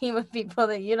lead a team of people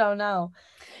that you don't know.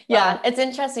 Yeah. It's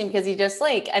interesting because you just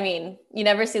like, I mean, you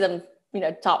never see them,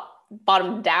 top,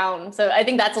 bottom down. So I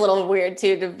think that's a little weird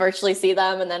too, to virtually see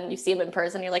them and then you see them in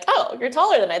person. You're like, oh, you're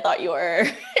taller than I thought you were.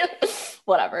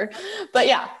 Whatever. But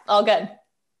yeah, all good.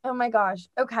 Oh my gosh.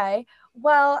 Okay.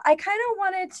 Well, I kind of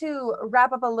wanted to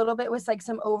wrap up a little bit with like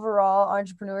some overall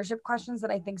entrepreneurship questions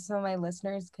that I think some of my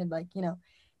listeners could like,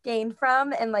 gain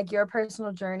from and like your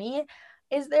personal journey.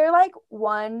 Is there like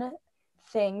one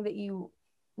thing that you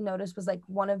noticed was like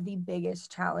one of the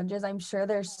biggest challenges? I'm sure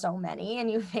there's so many and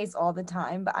you face all the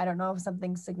time, but I don't know if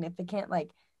something significant like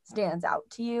stands out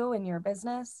to you in your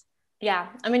business. Yeah.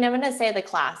 I mean, I'm going to say the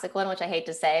classic one, which I hate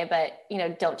to say, but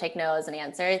don't take no as an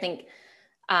answer. I think,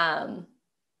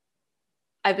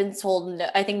 I've been told no.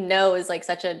 I think no is like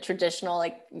such a traditional,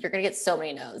 like you're going to get so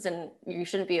many no's and you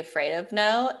shouldn't be afraid of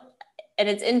no. And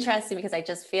it's interesting because I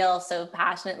just feel so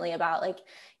passionately about like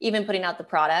even putting out the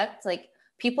product, like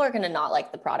people are going to not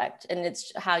like the product and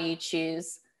it's how you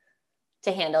choose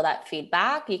to handle that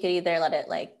feedback. You could either let it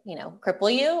like,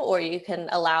 cripple you, or you can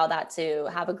allow that to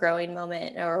have a growing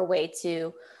moment or a way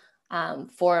to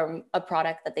form a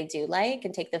product that they do like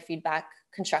and take the feedback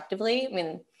constructively. I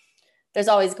mean, there's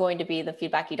always going to be the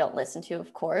feedback you don't listen to,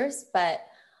 of course, but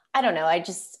I don't know. I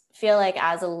just feel like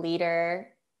as a leader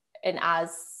and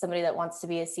as somebody that wants to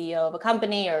be a CEO of a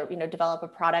company or, develop a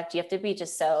product, you have to be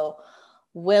just so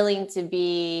willing to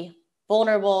be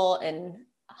vulnerable and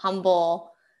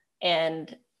humble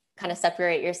and kind of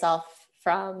separate yourself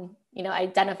from,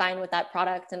 identifying with that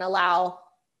product and allow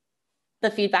the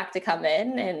feedback to come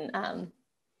in and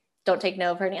don't take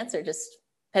no for an answer, just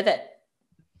pivot.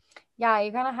 Yeah,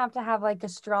 you're gonna have to have like a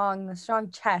strong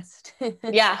chest.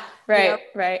 Yeah, right,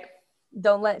 right.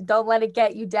 Don't let it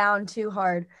get you down too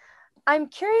hard. I'm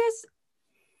curious,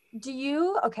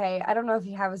 I don't know if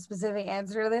you have a specific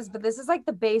answer to this, but this is like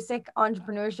the basic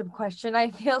entrepreneurship question, I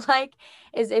feel like,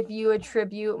 is if you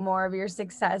attribute more of your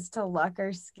success to luck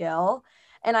or skill.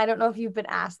 And I don't know if you've been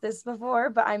asked this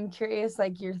before, but I'm curious,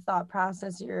 like your thought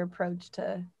process, your approach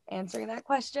to answering that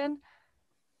question.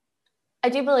 I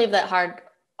do believe that hard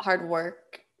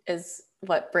work is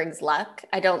what brings luck.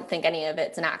 I don't think any of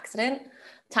it's an accident.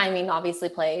 Timing obviously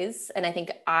plays. And I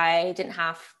think I didn't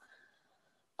have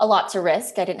a lot to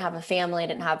risk. I didn't have a family. I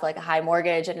didn't have like a high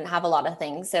mortgage. I didn't have a lot of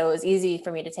things. So it was easy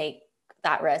for me to take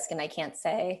that risk. And I can't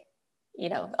say,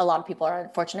 a lot of people are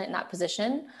unfortunate in that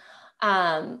position.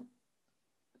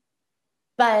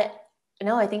 But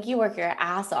no, I think you work your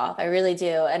ass off. I really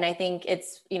do. And I think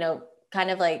it's, kind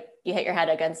of like you hit your head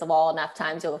against the wall enough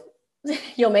times,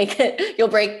 you'll make it, you'll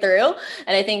break through.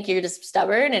 And I think you're just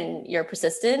stubborn and you're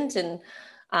persistent. And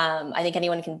I think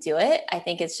anyone can do it. I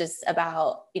think it's just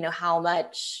about, how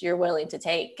much you're willing to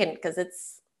take. And because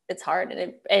it's hard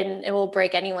and it will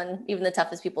break anyone, even the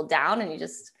toughest people down. And you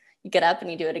get up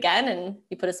and you do it again and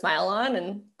you put a smile on,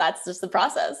 and that's just the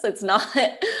process. It's not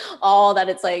all that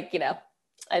it's like,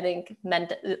 I think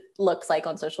it looks like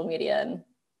on social media. And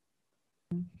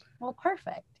well,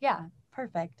 perfect. Yeah,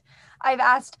 perfect. I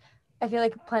feel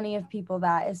like plenty of people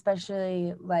that,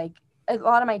 especially like a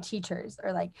lot of my teachers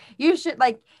are like, you should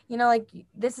like, like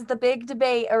this is the big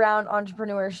debate around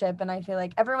entrepreneurship. And I feel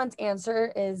like everyone's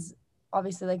answer is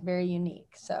obviously like very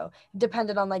unique. So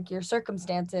dependent on like your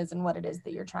circumstances and what it is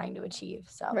that you're trying to achieve.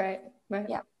 So right.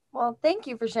 Yeah. Well, thank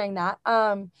you for sharing that.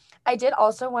 I did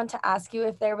also want to ask you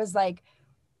if there was like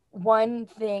one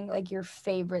thing, like your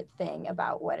favorite thing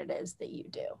about what it is that you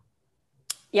do.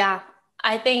 Yeah,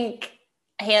 I think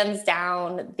hands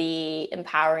down the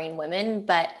empowering women,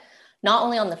 but not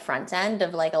only on the front end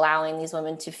of like allowing these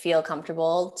women to feel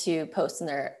comfortable to post in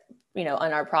their,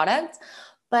 on our product,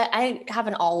 but I have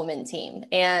an all women team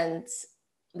and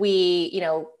we,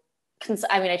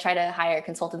 I try to hire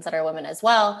consultants that are women as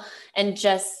well. And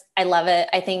I love it.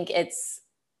 I think it's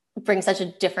bring such a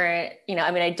different,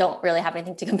 I mean, I don't really have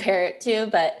anything to compare it to,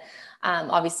 but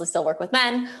obviously still work with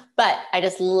men, but I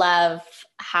just love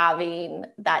having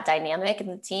that dynamic in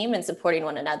the team and supporting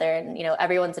one another. And,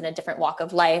 everyone's in a different walk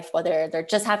of life, whether they're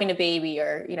just having a baby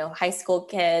or, high school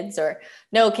kids or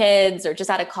no kids or just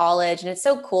out of college. And it's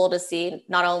so cool to see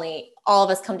not only all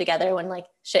of us come together when like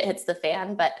shit hits the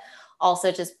fan, but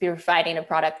also just be providing a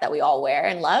product that we all wear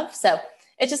and love. So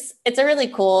it's a really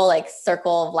cool like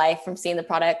circle of life, from seeing the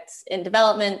product in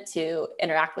development to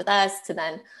interact with us to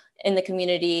then in the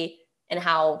community, and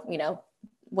how,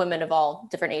 women of all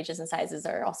different ages and sizes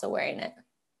are also wearing it.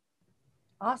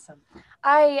 Awesome.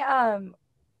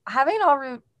 Having an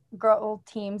all girl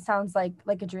team sounds like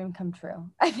a dream come true.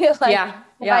 I feel like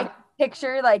if I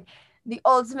picture like the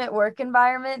ultimate work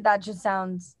environment, that just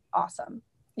sounds awesome.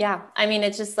 Yeah. I mean,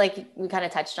 it's just like we kind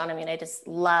of touched on. I mean, I just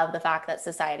love the fact that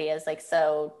society is like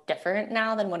so different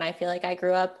now than when I feel like I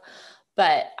grew up.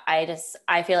 But I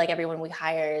feel like everyone we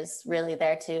hire is really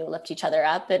there to lift each other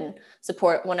up and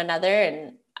support one another.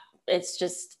 And it's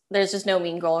just, there's just no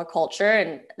mean girl culture.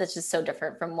 And that's just so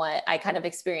different from what I kind of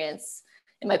experienced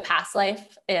in my past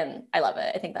life. And I love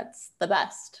it. I think that's the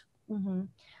best. Mm-hmm.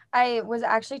 I was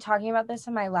actually talking about this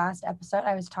in my last episode.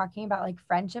 I was talking about like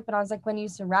friendship, and I was like, when you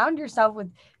surround yourself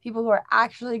with people who are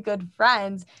actually good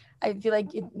friends, I feel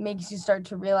like it makes you start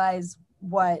to realize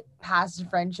what past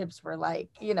friendships were like,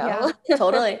 Yeah,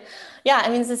 totally. Yeah. I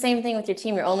mean, it's the same thing with your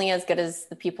team. You're only as good as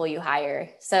the people you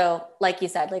hire. So like you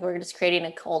said, like we're just creating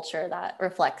a culture that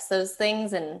reflects those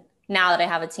things. And now that I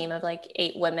have a team of like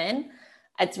 8 women,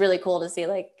 it's really cool to see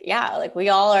like, yeah, like we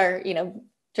all are,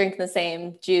 drinking the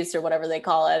same juice or whatever they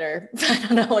call it, or I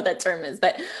don't know what that term is,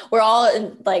 but we're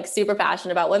all like super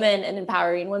passionate about women and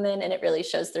empowering women. And it really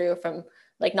shows through from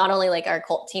like, not only like our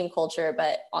team culture,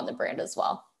 but on the brand as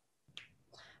well.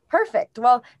 Perfect.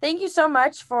 Well, thank you so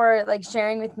much for like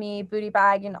sharing with me Booty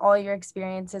Bag and all your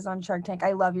experiences on Shark Tank.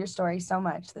 I love your story so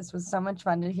much. This was so much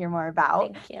fun to hear more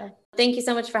about. Thank you. Thank you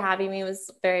so much for having me. It was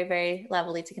very, very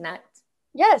lovely to connect.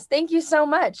 Yes, thank you so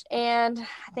much. And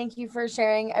thank you for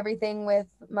sharing everything with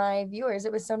my viewers.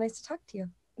 It was so nice to talk to you.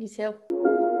 You too.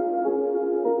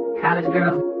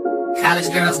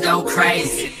 College girls go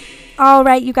crazy. All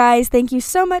right, you guys, thank you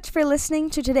so much for listening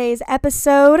to today's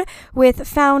episode with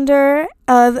founder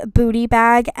of Booty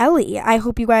Bag, Ellie. I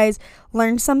hope you guys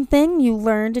learned something. You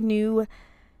learned a new,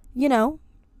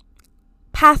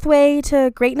 pathway to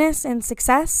greatness and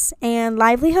success and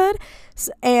livelihood.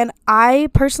 And I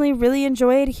personally really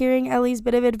enjoyed hearing Ellie's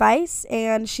bit of advice.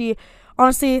 And she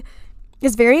honestly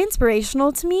is very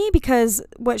inspirational to me, because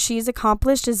what she's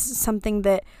accomplished is something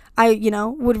that I,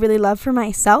 would really love for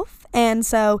myself. And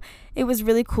so it was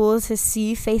really cool to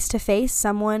see face to face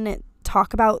someone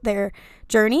talk about their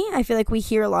journey. I feel like we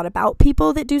hear a lot about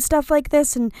people that do stuff like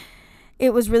this, and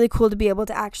it was really cool to be able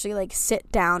to actually like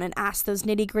sit down and ask those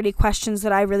nitty-gritty questions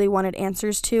that I really wanted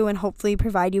answers to, and hopefully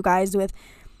provide you guys with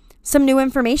some new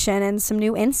information and some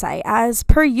new insight as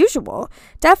per usual.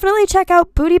 Definitely check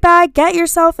out Booty Bag. Get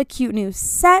yourself a cute new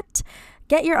set.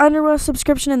 Get your underwear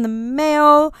subscription in the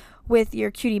mail with your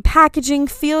cutie packaging.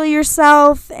 Feel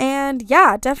yourself. And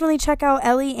yeah, definitely check out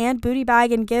Ellie and Booty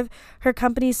Bag and give her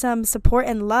company some support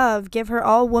and love. Give her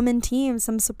all-woman team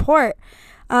some support.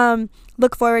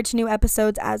 Look forward to new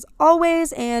episodes as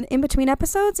always. And in between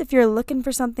episodes, if you're looking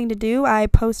for something to do, I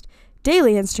post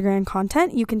daily Instagram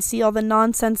content. You can see all the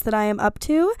nonsense that I am up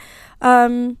to.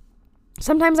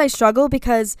 Sometimes I struggle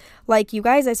because, like you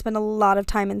guys, I spend a lot of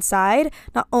time inside.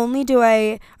 Not only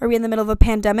are we in the middle of a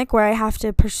pandemic where I have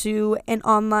to pursue an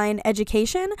online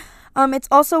education, it's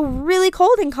also really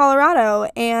cold in Colorado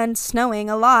and snowing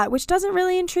a lot, which doesn't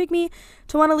really intrigue me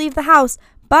to want to leave the house.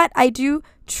 But I do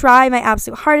try my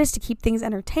absolute hardest to keep things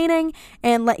entertaining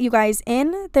and let you guys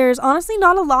in. There's honestly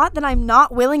not a lot that I'm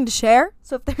not willing to share.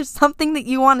 So if there's something that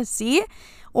you want to see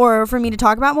or for me to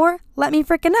talk about more, let me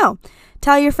freaking know.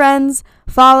 Tell your friends,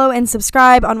 follow and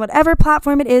subscribe on whatever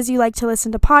platform it is you like to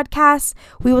listen to podcasts.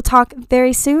 We will talk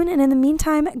very soon. And in the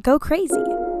meantime, go crazy.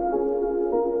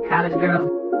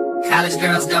 College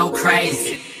girls go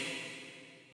crazy.